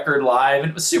whole record live,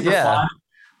 and it was super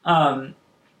fun.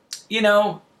 You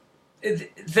know,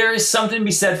 there is something to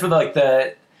be said for like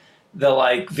the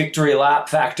like victory lap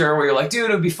factor, where you're like,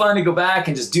 dude, it would be fun to go back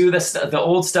and just do the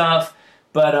old stuff.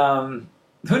 But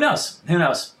who knows?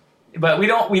 But we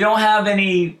don't have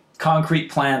any concrete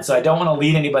plans, so I don't want to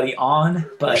lead anybody on.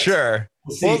 But sure,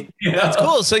 we'll see. Well, that's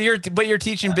cool. So you're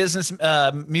teaching business,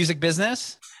 music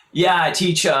business. Yeah, I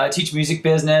teach music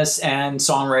business and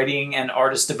songwriting and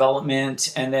artist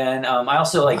development, and then I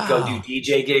also go do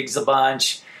DJ gigs a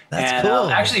bunch. That's and cool.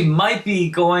 Actually, might be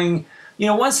going.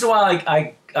 Once in a while,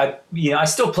 I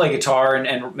still play guitar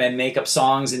and make up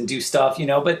songs and do stuff.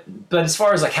 But as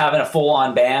far as having a full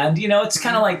on band, it's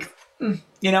kind of like.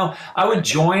 I would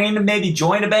join a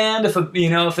band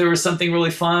if there was something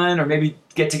really fun, or maybe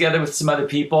get together with some other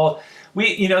people.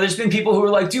 There's been people who are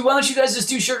like, dude, why don't you guys just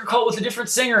do Sugarcult with a different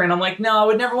singer? And I'm like, no, I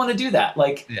would never want to do that.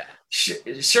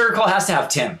 Sugarcult has to have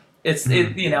Tim. It's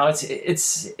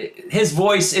his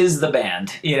voice is the band,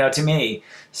 to me.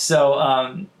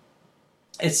 So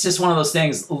it's just one of those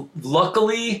things.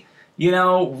 Luckily,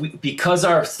 because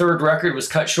our third record was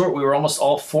cut short, we were almost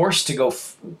all forced to go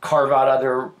carve out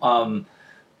other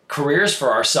careers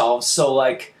for ourselves. So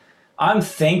I'm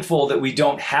thankful that we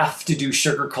don't have to do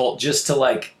Sugarcult just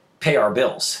to pay our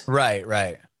bills.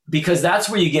 Right. Because that's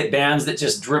where you get bands that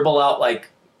just dribble out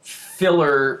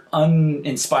filler,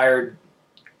 uninspired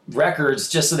records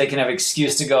just so they can have an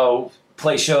excuse to go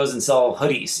play shows and sell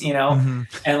hoodies, Mm-hmm.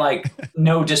 And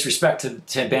no disrespect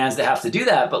to bands that have to do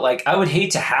that, but I would hate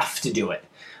to have to do it.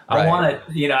 Right. I want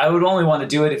to, I would only want to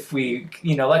do it if we,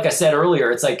 like I said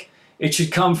earlier, it's it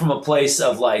should come from a place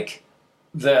of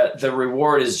the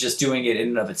reward is just doing it in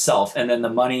and of itself, and then the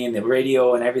money and the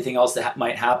radio and everything else that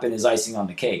might happen is icing on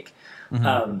the cake.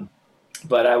 Mm-hmm.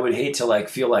 But I would hate to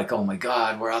feel oh my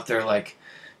God, we're out there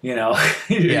we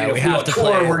have to tour,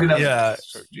 play. We're gonna,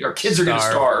 our kids are gonna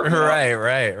starve.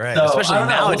 Right. So, especially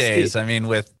nowadays. We'll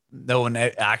with no one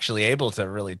actually able to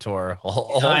really tour a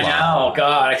whole I lot. know,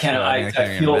 God, I can't. I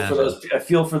feel for those. I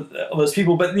feel for those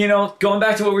people. But going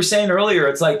back to what we were saying earlier,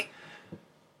 it's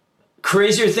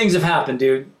crazier things have happened,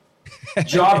 dude.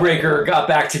 Jawbreaker got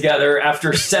back together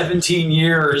after 17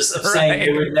 years of saying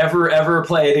they would never ever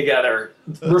play together.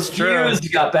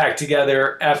 Refused got back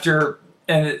together after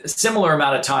a similar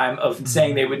amount of time of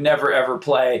saying they would never ever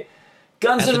play.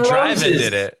 Guns N' Roses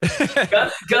did it.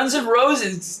 Guns N'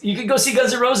 Roses. You can go see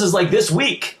Guns N' Roses this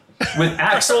week with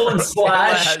Axl and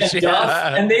Slash and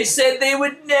Duff, and they said they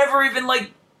would never even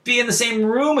be in the same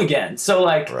room again. So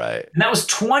right. And that was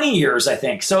 20 years, I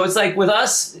think. So it's with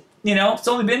us, it's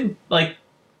only been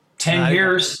 10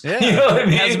 years. Yeah. You know what I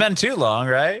mean? It hasn't been too long,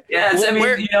 right? Yeah.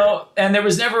 And there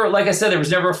was never, like I said, there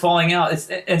was never a falling out.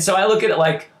 And so I look at it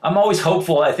I'm always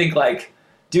hopeful. I think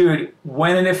dude,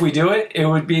 when and if we do it, it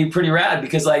would be pretty rad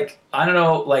because I don't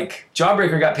know,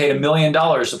 Jawbreaker got paid $1 million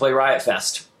to play Riot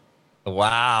Fest.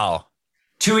 Wow.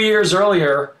 2 years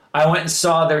earlier, I went and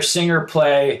saw their singer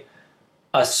play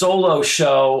a solo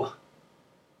show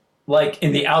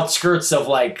in the outskirts of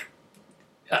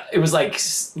it was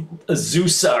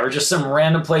Azusa or just some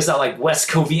random place out West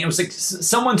Covina. It was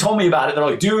someone told me about it. They're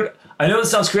like, dude, I know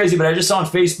this sounds crazy, but I just saw on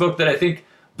Facebook that I think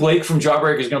Blake from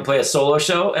Jawbreaker is going to play a solo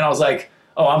show. And I was like,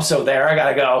 oh, I'm so there. I got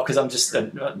to go because I'm just a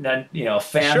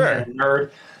fan and a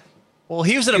nerd. Well,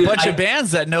 he was in a bunch of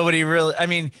bands that nobody really. I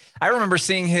mean, I remember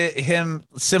seeing him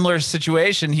similar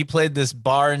situation. He played this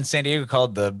bar in San Diego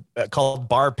called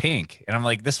Bar Pink, and I'm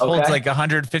like, this holds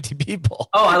 150 people.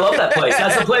 Oh, I love that place.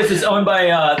 That's the place that's owned by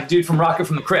the dude from Rocket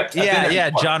from the Crypt. Yeah,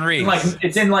 John Reed.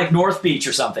 It's in North Beach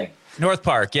or something. North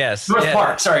Park, yes. North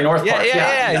Park.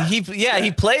 Yeah.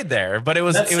 He played there, but it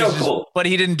was cool. But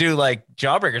he didn't do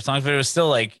Jawbreaker songs, but it was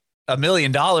still $1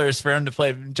 million for him to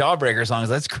play Jawbreaker songs.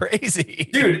 That's crazy,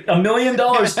 dude. $1 million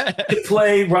to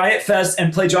play Riot Fest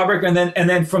and play Jawbreaker, and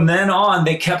then from then on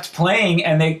they kept playing,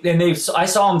 and I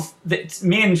saw him.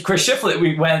 Me and Chris Shiflett,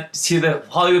 we went to the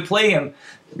Hollywood Palladium.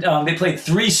 They played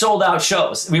 3 sold out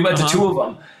shows. We went to 2 of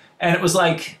them, and it was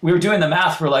we were doing the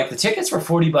math. We're the tickets were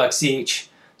 $40 each.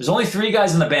 There's only 3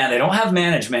 guys in the band. They don't have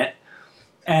management,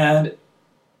 and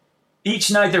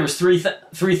each night there was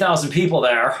 3,000 people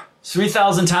there.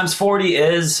 3,000 times 40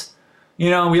 is,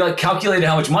 we calculated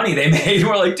how much money they made.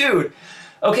 We're dude,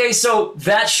 okay, so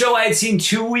that show I had seen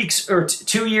 2 weeks or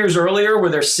 2 years earlier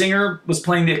where their singer was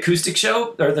playing the acoustic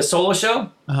show or the solo show.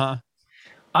 Uh-huh.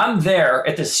 I'm there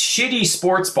at this shitty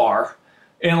sports bar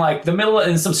in the middle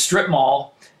in some strip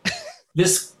mall.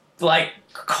 This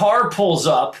car pulls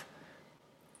up.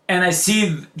 And I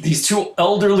see these 2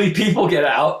 elderly people get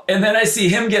out, and then I see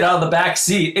him get out of the back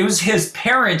seat. It was his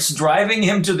parents driving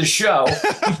him to the show.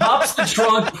 He pops the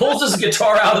trunk, pulls his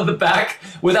guitar out of the back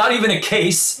without even a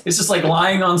case. It's just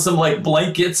lying on some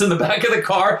blankets in the back of the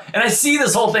car. And I see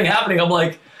this whole thing happening. I'm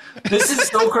like, this is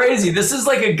so crazy. This is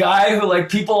a guy who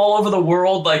people all over the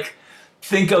world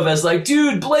think of as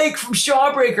dude, Blake from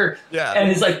Jawbreaker. Yeah. And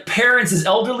his parents, his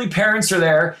elderly parents are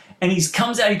there. And he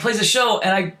comes out, he plays a show,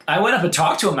 and I went up and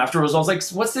talked to him afterwards. I was like,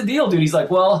 what's the deal, dude? He's like,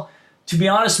 well, to be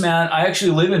honest, man, I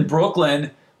actually live in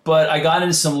Brooklyn, but I got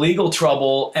into some legal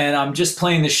trouble, and I'm just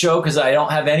playing the show because I don't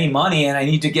have any money, and I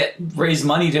need to raise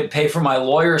money to pay for my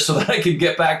lawyer so that I could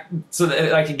get back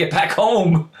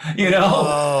home. You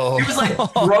know, He was like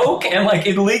broke and like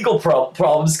in legal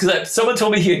problems because someone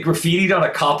told me he had graffitied on a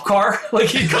cop car, like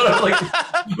he got like,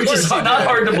 which is not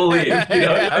hard to believe. You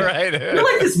know, yeah, right. You're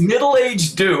like this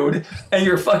middle-aged dude, and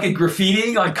you're fucking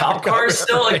graffitiing on cop cars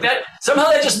still, like that. Somehow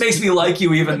that just makes me like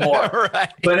you even more. Right.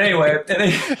 But anyway, and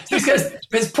then, because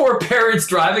his poor parents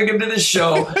driving him to this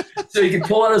show so he can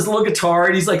pull out his little guitar,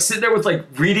 and he's like sitting there with like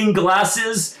reading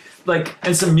glasses, like,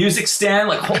 and some music stand,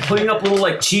 like putting up little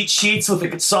like cheat sheets with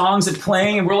the songs and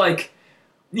playing, and we're like,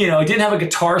 you know, he didn't have a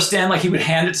guitar stand, like he would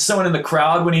hand it to someone in the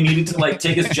crowd when he needed to like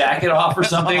take his jacket off or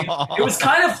something.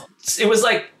 It was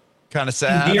like kind of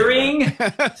sad, endearing,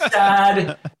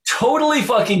 sad, totally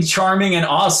fucking charming and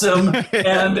awesome,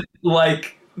 and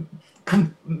like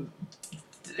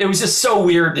it was just so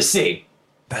weird to see.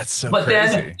 That's so but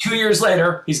crazy. Then 2 years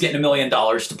later, he's getting $1 million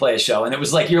to play a show, and it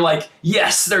was like you're like,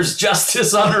 yes, there's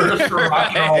justice on earth for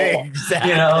rock and roll.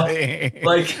 Exactly. You know,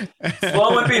 like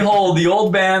lo and behold, the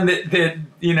old band that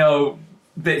you know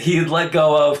that he had let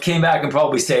go of came back and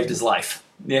probably saved his life.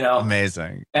 You know,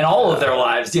 amazing, and all of their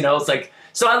lives. You know, it's like,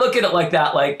 so I look at it like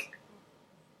that. Like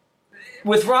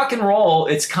with rock and roll,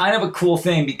 it's kind of a cool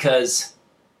thing because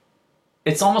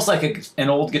it's almost like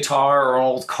an old guitar or an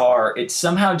old car. It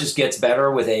somehow just gets better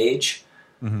with age.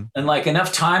 Mm-hmm. And like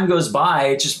enough time goes by,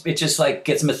 it just like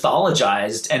gets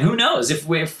mythologized. And who knows if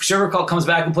Sugarcult comes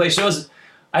back and plays shows,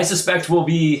 I suspect we'll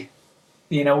be,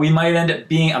 you know, we might end up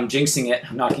being, I'm jinxing it,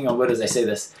 I'm knocking on wood as I say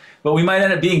this, but we might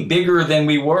end up being bigger than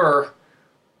we were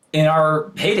in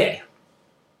our heyday,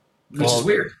 which is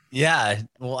weird. Yeah.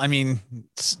 Well, I mean,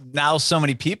 now so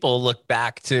many people look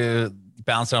back to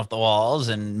bouncing off the walls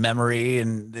and memory,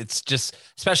 and it's just,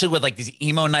 especially with like these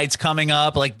emo nights coming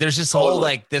up, like there's just whole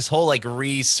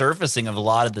resurfacing of a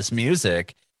lot of this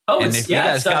music. And if you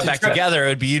guys got back together,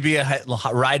 you'd be a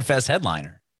Ride Fest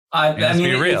headliner. I mean,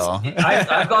 be real.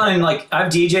 I've gone and like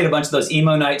I've DJ'd a bunch of those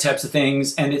emo night types of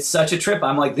things, and it's such a trip.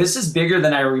 I'm like, this is bigger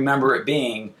than I remember it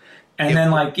being. And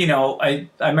then, like, you know, I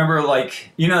remember,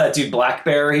 like, you know that dude Black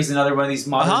Bear? He's another one of these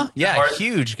modern artists.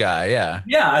 Huge guy, yeah.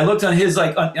 Yeah, I looked on his,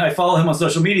 like, I follow him on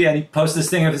social media, and he posts this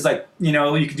thing of his, like, you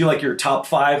know, you could do, like, your top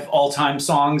 5 all-time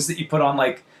songs that you put on,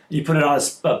 like, you put it on a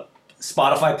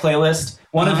Spotify playlist.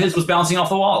 One of his was Bouncing Off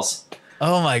the Walls.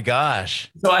 Oh, my gosh.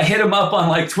 So I hit him up on,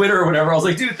 like, Twitter or whatever. I was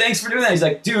like, dude, thanks for doing that. He's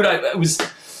like, dude, it was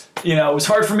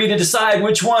hard for me to decide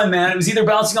which one, man. It was either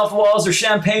Bouncing Off the Walls or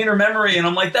Champagne or Memory. And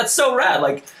I'm like, that's so rad.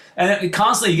 Like, and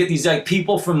constantly you get these like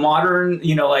people from modern,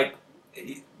 you know, like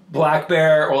Black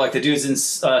Bear or like the dudes in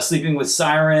Sleeping with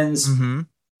Sirens. Mm-hmm.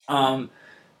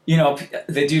 You know,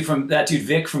 that dude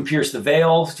Vic from Pierce the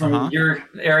Veil from your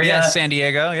area. Yeah, San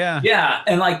Diego, yeah. Yeah,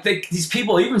 and like these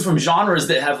people, even from genres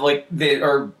that have like, they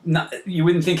are not, you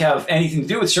wouldn't think have anything to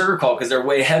do with Sugarcult because they're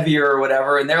way heavier or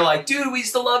whatever. And they're like, dude, we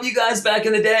used to love you guys back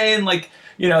in the day. And like,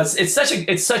 you know, it's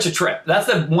such a trip. That's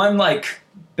the one like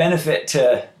benefit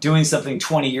to doing something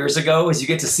 20 years ago is you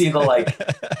get to see the like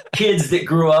kids that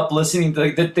grew up listening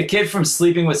to the kid from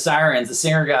Sleeping with Sirens, the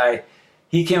singer guy.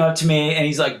 He came up to me and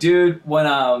he's like, dude,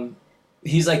 when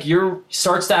he's like, your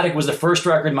Start Static was the first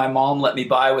record my mom let me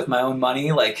buy with my own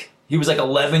money. Like he was like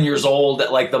 11 years old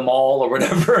at like the mall or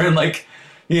whatever, and like,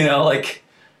 you know, like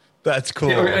that's cool.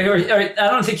 Or I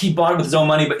don't think he bought it with his own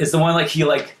money, but it's the one like he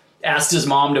like asked his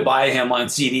mom to buy him on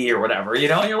CD or whatever, you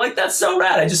know, and you're like, that's so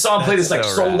rad. I just saw him play this like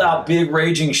sold out big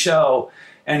raging show.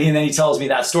 And then he tells me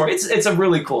that story. It's a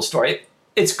really cool story.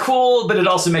 It's cool, but it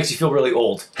also makes you feel really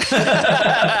old.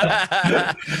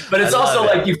 But it's also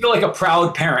like, you feel like a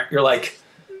proud parent. You're like,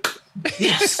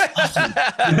 yes, awesome.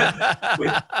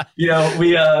 we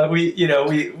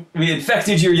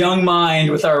infected your young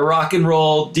mind with our rock and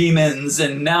roll demons.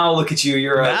 And now look at you.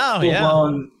 You're a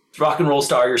full-blown rock and roll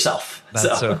star yourself.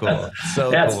 That's so cool.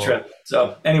 That's a trip.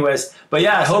 So anyways, but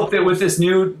yeah, I hope that with this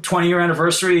new 20-year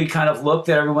anniversary kind of look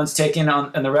that everyone's taking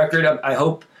on the record, my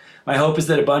hope is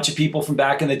that a bunch of people from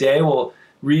back in the day will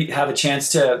have a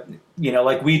chance to, you know,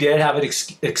 like we did, have an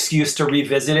excuse to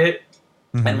revisit it.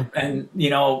 Mm-hmm. And, you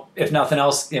know, if nothing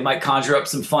else, it might conjure up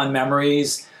some fun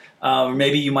memories.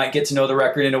 Maybe you might get to know the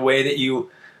record in a way that you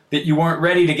weren't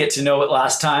ready to get to know it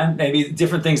last time. Maybe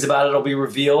different things about it will be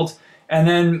revealed. And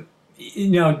then, you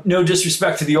know, no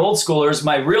disrespect to the old schoolers,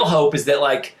 my real hope is that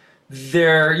like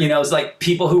it's like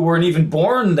people who weren't even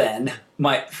born then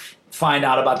might find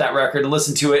out about that record and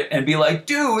listen to it and be like,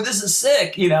 dude, this is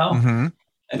sick, you know,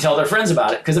 and tell their friends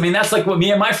about it. Because I mean, that's like what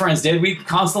me and my friends did. We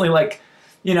constantly like,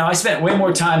 you know, I spent way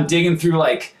more time digging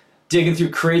through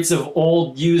crates of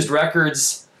old used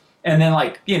records And then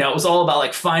like, you know, it was all about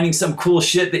like finding some cool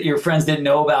shit that your friends didn't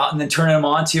know about and then turning them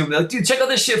on to you. Like, dude, check out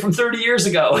this shit from 30 years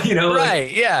ago, you know? Right.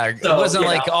 Like, yeah. So, it wasn't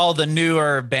like all the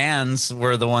newer bands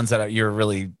were the ones that you're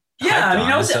really. Yeah. I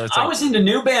mean, I was into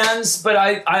new bands, but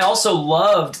I also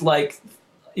loved like,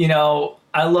 you know,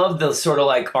 I loved the sort of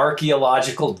like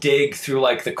archaeological dig through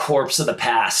like the corpse of the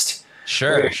past.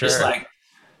 Sure. Just like,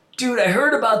 dude, I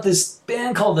heard about this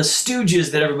band called the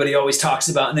Stooges that everybody always talks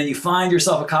about. And then you find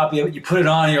yourself a copy of it, you put it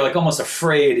on and you're like almost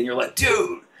afraid. And you're like,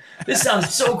 dude, this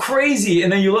sounds so crazy.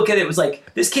 And then you look at it, it was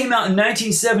like, this came out in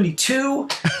 1972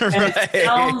 and it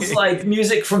sounds like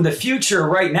music from the future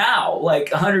right now,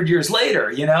 like 100 years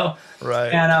later, you know?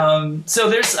 Right. And so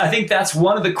I think that's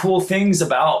one of the cool things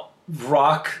about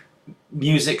rock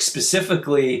music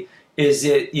specifically is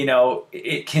it, you know,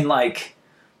 it can like,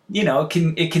 you know,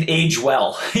 it can age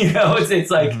well. You know, it's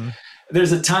like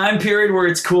there's a time period where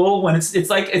it's cool when it's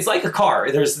like a car.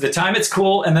 There's the time it's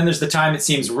cool, and then there's the time it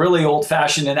seems really old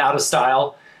fashioned and out of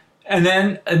style, and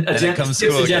then a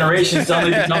generation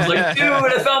suddenly becomes like, dude,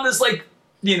 I found this like,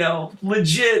 you know,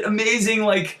 legit amazing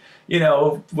like, you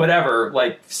know, whatever,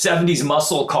 like 70s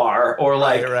muscle car, or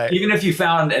like even if you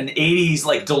found an 80s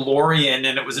like DeLorean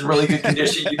and it was in really good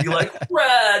condition, you'd be like,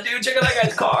 rad, dude, check out that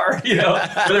guy's car, you know?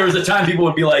 But there was a time people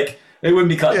would be like, they wouldn't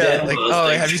be caught dead. Like, oh,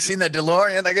 things. Have you seen that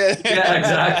DeLorean? Yeah,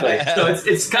 exactly. So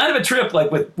it's kind of a trip like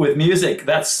with music.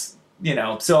 That's, you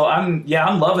know, so I'm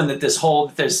loving that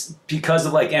there's because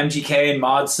of like MGK and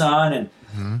Mod Sun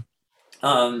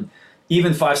and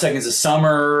even 5 Seconds of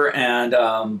Summer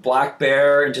and Black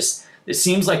Bear, and just it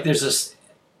seems like there's this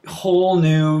whole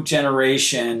new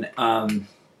generation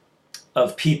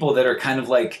of people that are kind of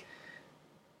like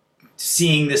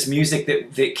seeing this music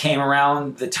that came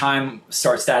around the time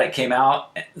Start Static came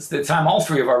out, the time all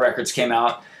three of our records came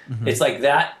out. It's like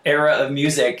that era of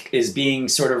music is being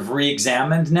sort of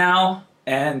re-examined now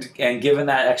and given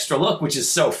that extra look, which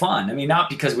is so fun. I mean, not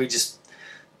because we just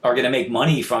are going to make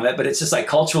money from it, but it's just like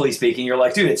culturally speaking, you're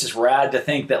like, dude, it's just rad to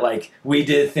think that like we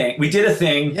did a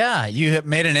thing. Yeah, you have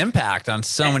made an impact on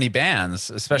so many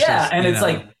bands, especially. Yeah, and it's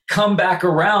like come back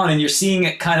around, and you're seeing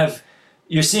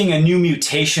a new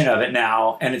mutation of it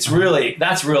now, and it's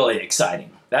that's really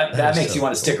exciting. That makes you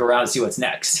want to stick around and see what's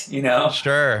next, you know?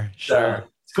 Sure. So,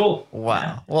 it's cool. Wow.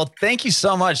 Yeah. Well, thank you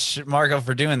so much, Marco,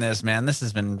 for doing this, man. This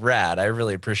has been rad. I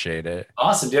really appreciate it.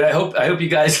 Awesome, dude. I hope you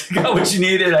guys got what you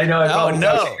needed. I know I probably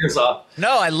knocked your ears off.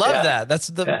 No, I love that. That's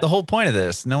the whole point of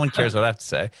this. No one cares what I have to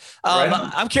say.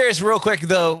 I'm curious real quick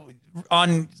though,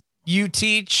 you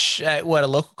teach at what, a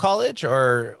local college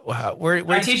or where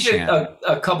I teach at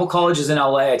a couple colleges in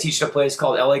LA. I teach at a place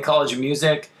called LA College of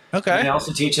Music. Okay. And I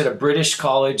also teach at a British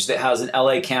college that has an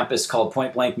LA campus called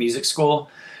Point Blank Music School.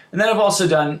 And then I've also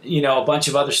done, you know, a bunch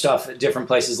of other stuff at different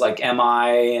places like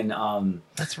MI and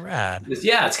that's rad.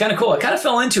 Yeah, it's kind of cool. I kind of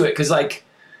fell into it because like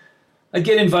I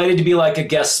get invited to be like a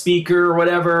guest speaker or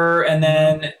whatever, and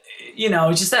then you know,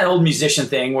 it's just that old musician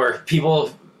thing where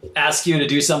people ask you to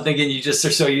do something and you just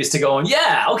are so used to going,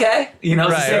 yeah, okay, you know,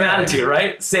 it's the same attitude,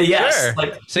 right? Say yes, sure.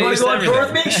 Like you want to go on tour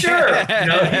with me? Sure, you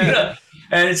know?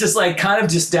 And it's just like kind of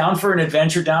just down for an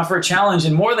adventure, down for a challenge,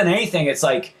 and more than anything, it's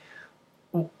like.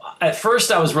 At first,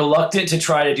 I was reluctant to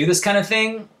try to do this kind of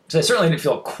thing, so I certainly didn't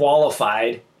feel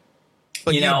qualified.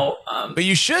 But but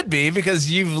you should be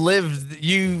because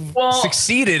you've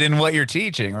succeeded in what you're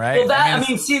teaching, right? Well, I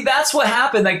mean, see, that's what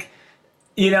happened. Like,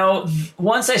 you know,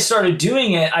 once I started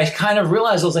doing it, I kind of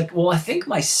realized I was like, well, I think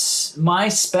my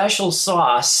special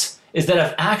sauce is that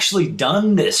I've actually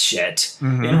done this shit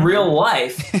in real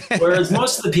life, whereas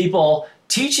most of the people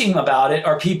teaching about it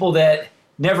are people that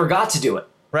never got to do it.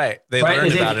 Right. They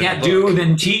can't do,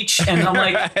 then teach. And I'm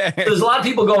like, there's a lot of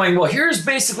people going, well, here's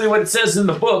basically what it says in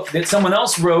the book that someone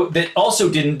else wrote that also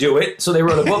didn't do it. So they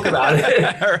wrote a book about it.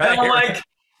 And I'm like,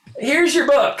 here's your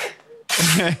book.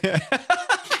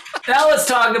 Now let's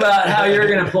talk about how you're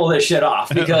going to pull this shit off,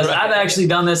 because I've actually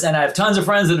done this and I have tons of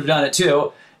friends that have done it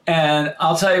too. And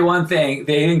I'll tell you one thing,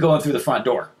 they ain't going through the front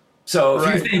door. So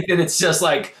if you think that it's just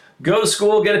like, go to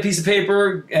school, get a piece of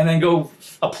paper, and then go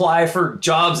apply for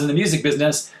jobs in the music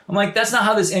business. I'm like, that's not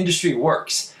how this industry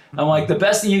works. I'm like, the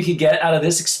best thing you could get out of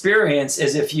this experience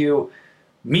is if you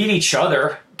meet each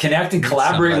other, connect and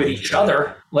collaborate with each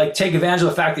other, like take advantage of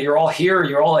the fact that you're all here,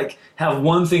 you're all like have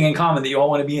one thing in common, that you all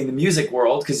want to be in the music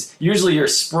world, because usually you're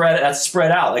spread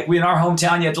out. Like in our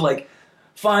hometown, you have to like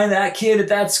find that kid at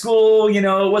that school. You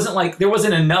know, it wasn't like there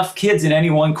wasn't enough kids in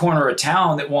any one corner of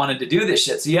town that wanted to do this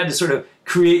shit. So you had to sort of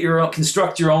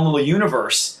construct your own little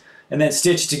universe and then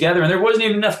stitch it together. And there wasn't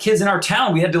even enough kids in our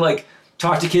town. We had to like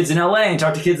talk to kids in LA and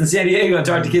talk to kids in San Diego and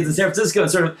talk to kids in San Francisco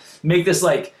and sort of make this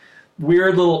like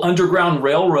weird little underground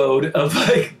railroad of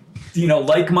like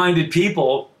like-minded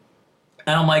people.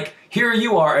 And I'm like, here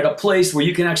you are at a place where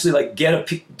you can actually like get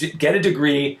a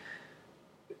degree,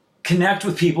 connect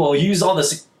with people, use all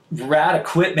this rad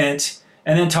equipment,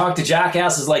 and then talk to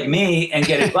jackasses like me and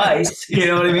get advice. You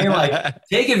know what I mean? Like,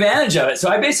 take advantage of it. So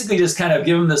I basically just kind of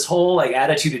give them this whole like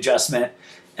attitude adjustment.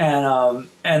 And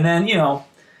then,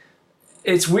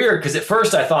 it's weird because at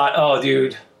first I thought, oh,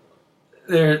 dude,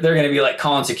 they're going to be like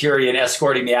calling security and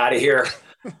escorting me out of here.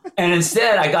 And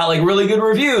instead I got like really good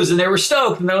reviews and they were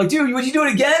stoked. And they're like, dude, would you do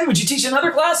it again? Would you teach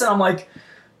another class? And I'm like,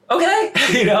 okay.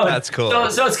 That's cool.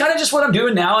 So it's kind of just what I'm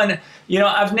doing now. And,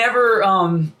 I've never,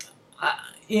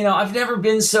 I've never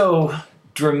been so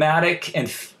dramatic and,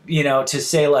 to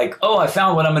say like, oh, I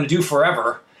found what I'm going to do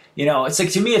forever. It's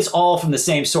like, to me, it's all from the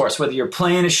same source, whether you're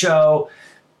playing a show,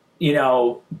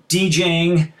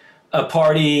 DJing a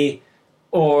party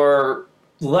or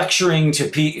lecturing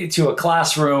to a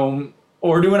classroom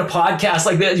or doing a podcast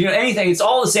like this, anything, it's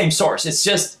all the same source. It's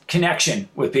just connection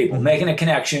with people, making a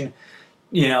connection,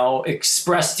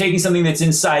 taking something that's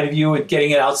inside of you and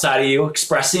getting it outside of you,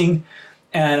 expressing.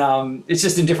 And it's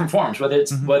just in different forms, whether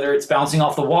it's bouncing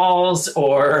off the walls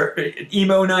or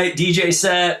emo night DJ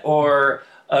set or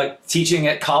teaching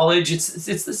at college.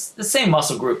 It's the same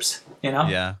muscle groups,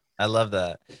 Yeah, I love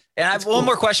that. And I have one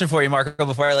more question for you, Marco,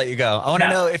 before I let you go. I want to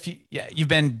know if you've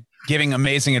been giving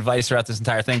amazing advice throughout this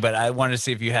entire thing, but I wanted to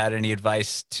see if you had any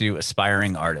advice to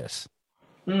aspiring artists.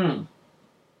 It's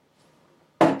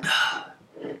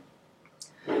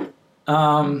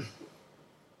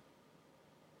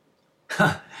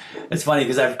funny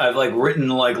because I've like written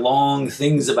like long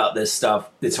things about this stuff.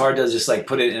 It's hard to just like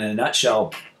put it in a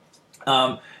nutshell.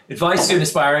 Advice to an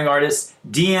aspiring artist: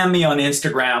 DM me on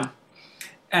Instagram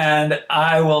and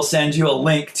I will send you a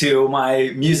link to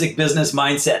my music business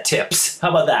mindset tips. How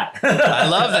about that? I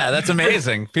love that. That's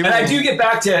amazing. And I do get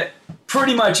back to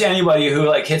pretty much anybody who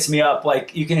like hits me up.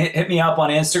 Like, you can hit me up on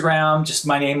Instagram, just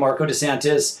my name, Marco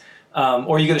DeSantis.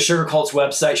 Or you go to Sugarcult's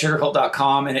website,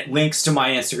 sugarcult.com, and it links to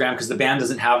my Instagram because the band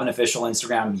doesn't have an official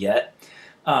Instagram yet.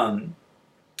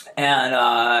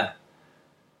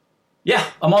 Yeah,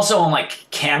 I'm also on like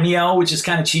Cameo, which is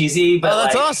kind of cheesy, but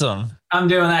that's like, awesome. I'm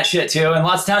doing that shit too. And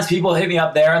lots of times people hit me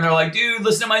up there and they're like, dude,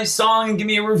 listen to my song and give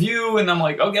me a review. And I'm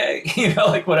like, okay,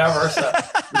 like whatever. So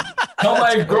tell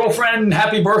my girlfriend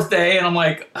happy birthday. And I'm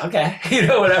like, okay,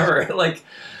 whatever. Like,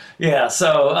 yeah.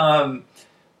 So,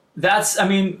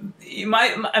 in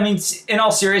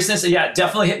all seriousness, yeah,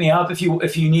 definitely hit me up if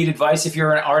you need advice, if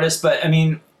you're an artist. But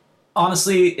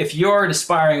honestly, if you're an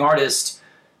aspiring artist,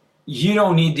 you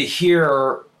don't need to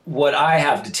hear what I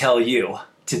have to tell you.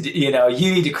 You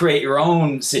need to create your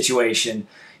own situation,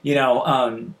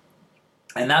 and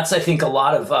that's, I think a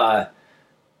lot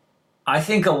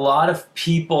of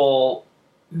people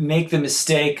make the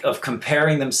mistake of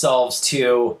comparing themselves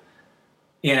to,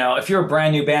 if you're a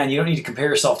brand new band, you don't need to compare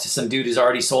yourself to some dude who's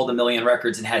already sold 1 million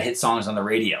records and had hit songs on the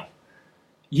radio.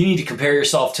 You need to compare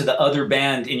yourself to the other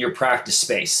band in your practice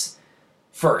space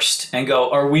first and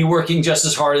go, are we working just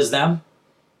as hard as them?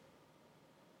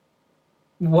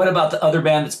 What about the other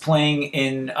band that's playing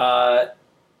in, at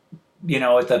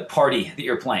the party that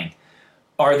you're playing?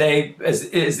 Are they,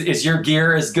 is your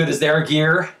gear as good as their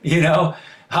gear?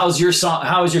 How's your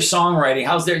songwriting?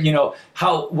 How's their,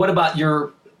 what about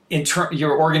your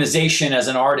organization as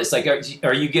an artist? Like,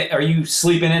 are you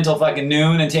sleeping until fucking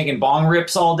noon and taking bong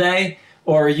rips all day?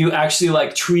 Or are you actually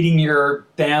like treating your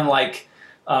band like,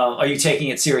 are you taking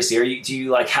it seriously? Do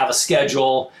you like have a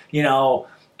schedule,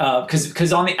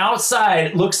 because on the outside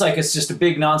it looks like it's just a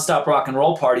big nonstop rock and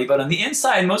roll party, but on the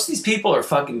inside, most of these people are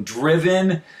fucking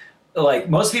driven. Like,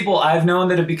 most people I've known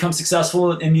that have become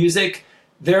successful in music,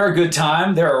 they're a good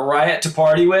time. They're a riot to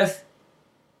party with.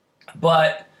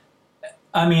 But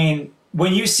when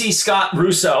you see Scott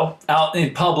Russo out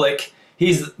in public,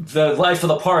 he's the life of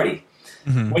the party.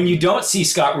 Mm-hmm. When you don't see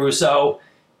Scott Russo,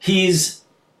 he's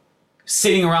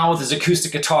sitting around with his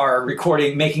acoustic guitar,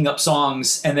 recording, making up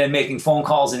songs, and then making phone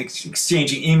calls and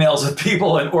exchanging emails with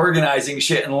people and organizing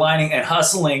shit and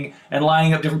hustling and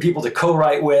lining up different people to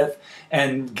co-write with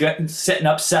and setting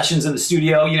up sessions in the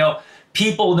studio.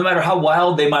 People, no matter how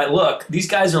wild they might look, these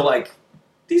guys are like,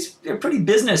 they're pretty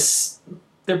business.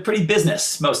 They're pretty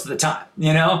business most of the time,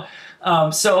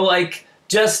 So like,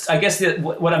 just, I guess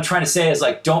what I'm trying to say is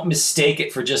like, don't mistake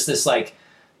it for just this like,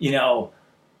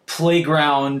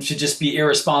 playground to just be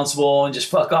irresponsible and just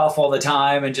fuck off all the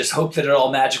time and just hope that it all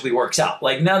magically works out.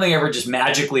 Like, nothing ever just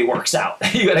magically works out.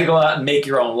 You got to go out and make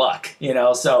your own luck,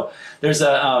 So there's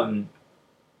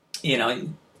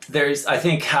there's, I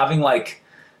think, having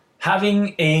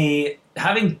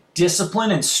discipline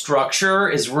and structure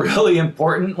is really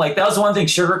important. Like that was one thing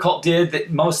Sugarcult did that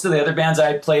most of the other bands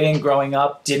I played in growing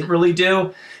up didn't really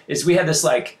do, is we had this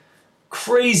like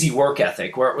crazy work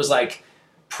ethic where it was like,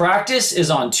 practice is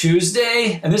on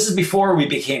Tuesday, and this is before we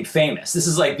became famous. This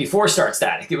is like before Start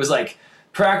Static. It was like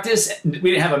practice. We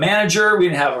didn't have a manager. We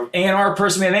didn't have an A&R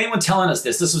person. We didn't have anyone telling us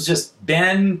this. This was just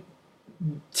Ben,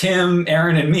 Tim,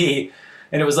 Aaron, and me.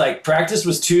 And it was like practice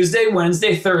was Tuesday,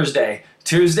 Wednesday, Thursday.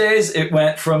 Tuesdays, it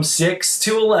went from 6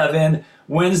 to 11.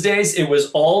 Wednesdays, it was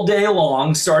all day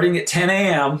long, starting at 10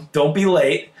 a.m. Don't be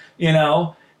late, you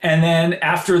know. And then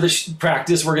after the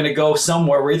practice, we're going to go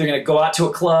somewhere. We're either going to go out to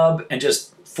a club and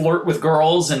just flirt with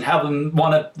girls and have them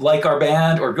want to like our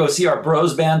band, or go see our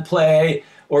bros band play,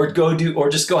 or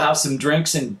just go have some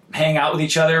drinks and hang out with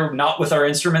each other, not with our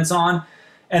instruments on.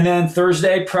 And then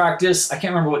Thursday practice, I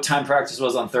can't remember what time practice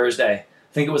was on Thursday.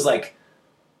 I think it was like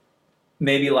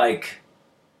maybe like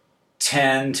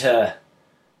 10 to,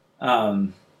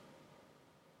 and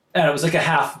it was like a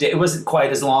half day. It wasn't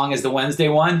quite as long as the Wednesday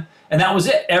one. And that was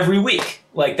it every week.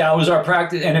 Like that was our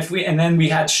practice. And then we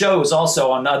had shows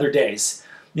also on other days,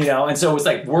 you know? And so it was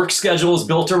like work schedules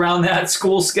built around that,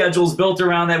 school schedules built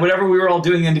around that, whatever we were all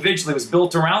doing individually was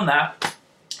built around that.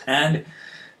 And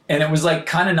it was like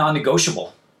kind of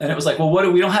non-negotiable. And it was like, well,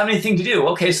 we don't have anything to do.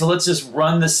 Okay, so let's just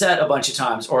run the set a bunch of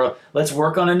times, or let's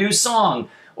work on a new song,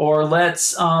 or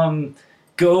let's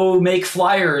go make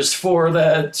flyers for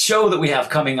the show that we have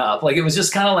coming up. Like it was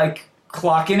just kind of like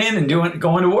clocking in and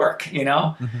going to work, you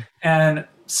know? Mm-hmm. And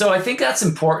so I think that's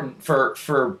important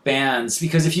for bands,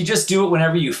 because if you just do it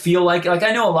whenever you feel like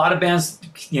I know a lot of bands,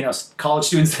 you know, college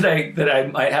students that I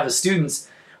might have as students,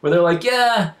 where they're like,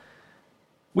 yeah,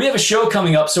 we have a show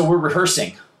coming up, so we're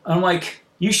rehearsing. And I'm like,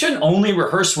 you shouldn't only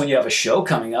rehearse when you have a show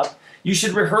coming up. You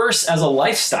should rehearse as a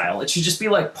lifestyle. It should just be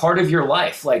like part of your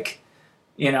life. Like,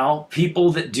 you know,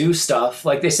 people that do stuff,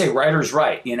 like they say, writers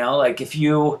write, you know, like if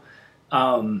you,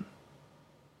 I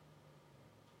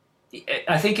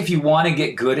think if you want to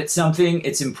get good at something,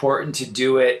 it's important to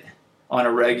do it on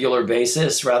a regular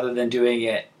basis rather than doing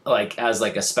it like as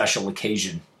like a special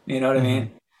occasion. You know what I mean?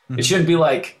 Mm-hmm. It shouldn't be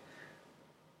like,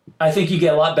 I think you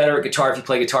get a lot better at guitar if you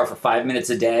play guitar for 5 minutes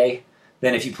a day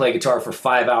than if you play guitar for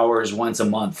 5 hours once a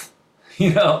month,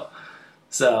 you know?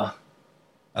 So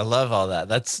I love all that.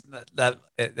 That's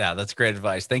great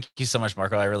advice. Thank you so much,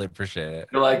 Marco. I really appreciate it.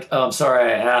 You're like, oh, I'm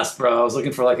sorry I asked, bro. I was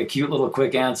looking for like a cute little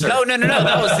quick answer. No.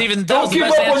 That was even, that was the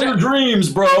best answer. Don't give up on your dreams,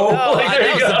 bro. No, like,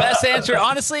 that was the best answer.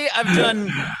 Honestly, I've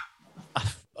done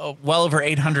well over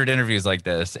 800 interviews like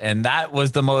this, and that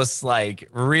was the most like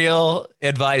real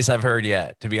advice I've heard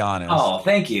yet, to be honest. Oh,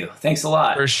 thank you. Thanks a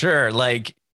lot. For sure.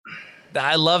 Like,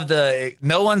 I love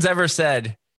no one's ever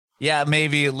said, yeah,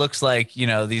 maybe it looks like, you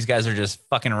know, these guys are just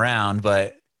fucking around,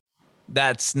 but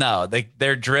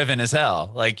they're driven as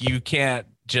hell. Like you can't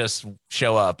just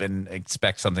show up and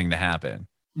expect something to happen.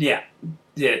 Yeah.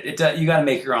 You got to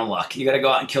make your own luck. You got to go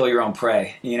out and kill your own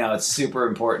prey. You know, it's super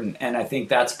important. And I think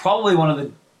that's probably one of the,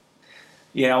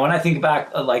 you know, when I think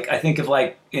back, like, I think of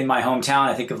like in my hometown,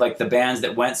 I think of like the bands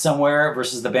that went somewhere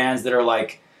versus the bands that are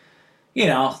like, you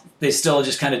know, they still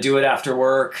just kind of do it after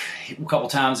work a couple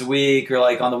times a week or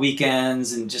like on the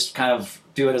weekends and just kind of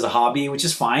do it as a hobby, which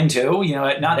is fine too. You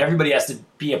know, not everybody has to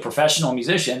be a professional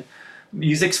musician.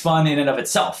 Music's fun in and of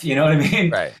itself. You know what I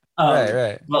mean? Right.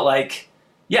 Right. But like,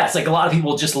 yeah, it's like a lot of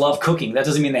people just love cooking. That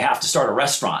doesn't mean they have to start a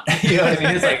restaurant. You know what I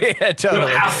mean? It's like, yeah, totally. You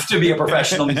don't have to be a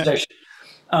professional musician.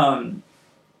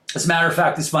 As a matter of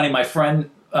fact, it's funny. My friend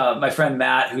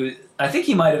Matt, who I think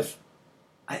he might have,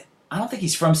 I don't think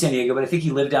he's from San Diego, but I think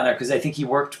he lived down there because I think he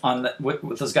worked on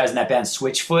with those guys in that band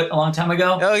Switchfoot a long time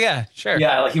ago. Oh yeah, sure.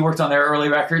 Yeah, like he worked on their early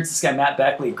records. This guy Matt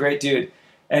Beckley, great dude.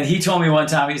 And he told me one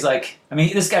time, he's like, I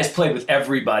mean, this guy's played with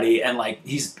everybody, and like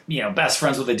he's, you know, best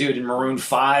friends with a dude in Maroon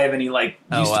 5, and he like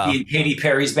used to be in Katy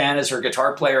Perry's band as her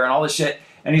guitar player and all this shit.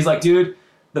 And he's like, dude,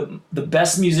 the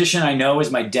best musician I know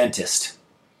is my dentist.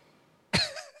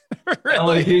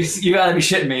 Really? Like, you gotta be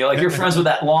shitting me. Like, you're friends with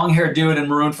that long-haired dude in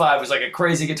Maroon 5 who's like a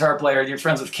crazy guitar player. You're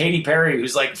friends with Katy Perry,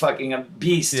 who's like fucking a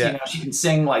beast. Yeah. You know, she can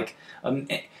sing like,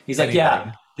 he's like,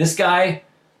 yeah, this guy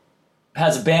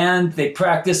has a band. They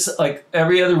practice like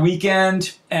every other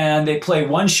weekend, and they play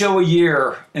one show a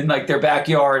year in like their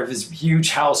backyard of his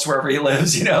huge house wherever he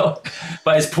lives, you know,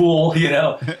 by his pool, you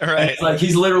know. Right. It's like,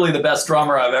 he's literally the best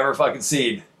drummer I've ever fucking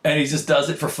seen, and he just does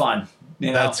it for fun.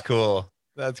 You know? That's cool.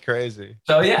 That's crazy.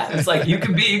 So yeah, it's like you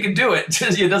can do it.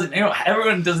 Just, it doesn't, you know,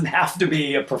 everyone doesn't have to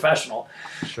be a professional.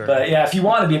 Sure. But yeah, if you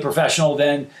want to be a professional,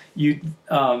 then you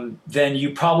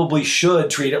probably should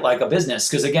treat it like a business.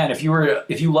 Because again, if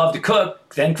you love to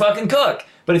cook, then fucking cook.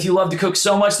 But if you love to cook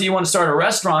so much that you want to start a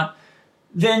restaurant,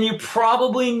 then you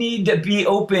probably need to be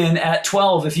open at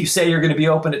 12 if you say you're going to be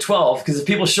open at 12. Because if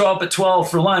people show up at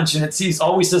 12 for lunch and it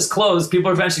always says closed, people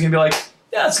are eventually going to be like,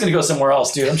 yeah, it's going to go somewhere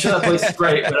else, dude. I'm sure that place is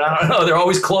great, but I don't know. They're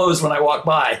always closed when I walk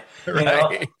by. You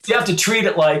know? You have to treat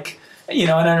it like, and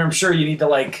I'm sure you need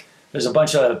to there's a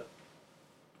bunch of,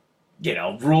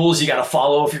 rules you got to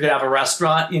follow if you're going to have a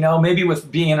restaurant. Maybe with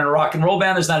being in a rock and roll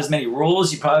band, there's not as many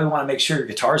rules. You probably want to make sure your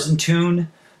guitar's in tune.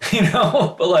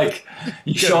 But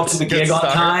you show up to the gig on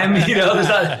time,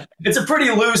 it's a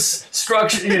pretty loose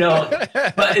structure,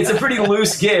 but it's a pretty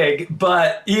loose gig.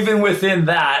 But even within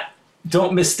that,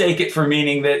 don't mistake it for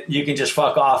meaning that you can just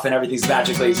fuck off and everything's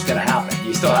magically going to happen.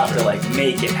 You still have to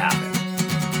make it happen.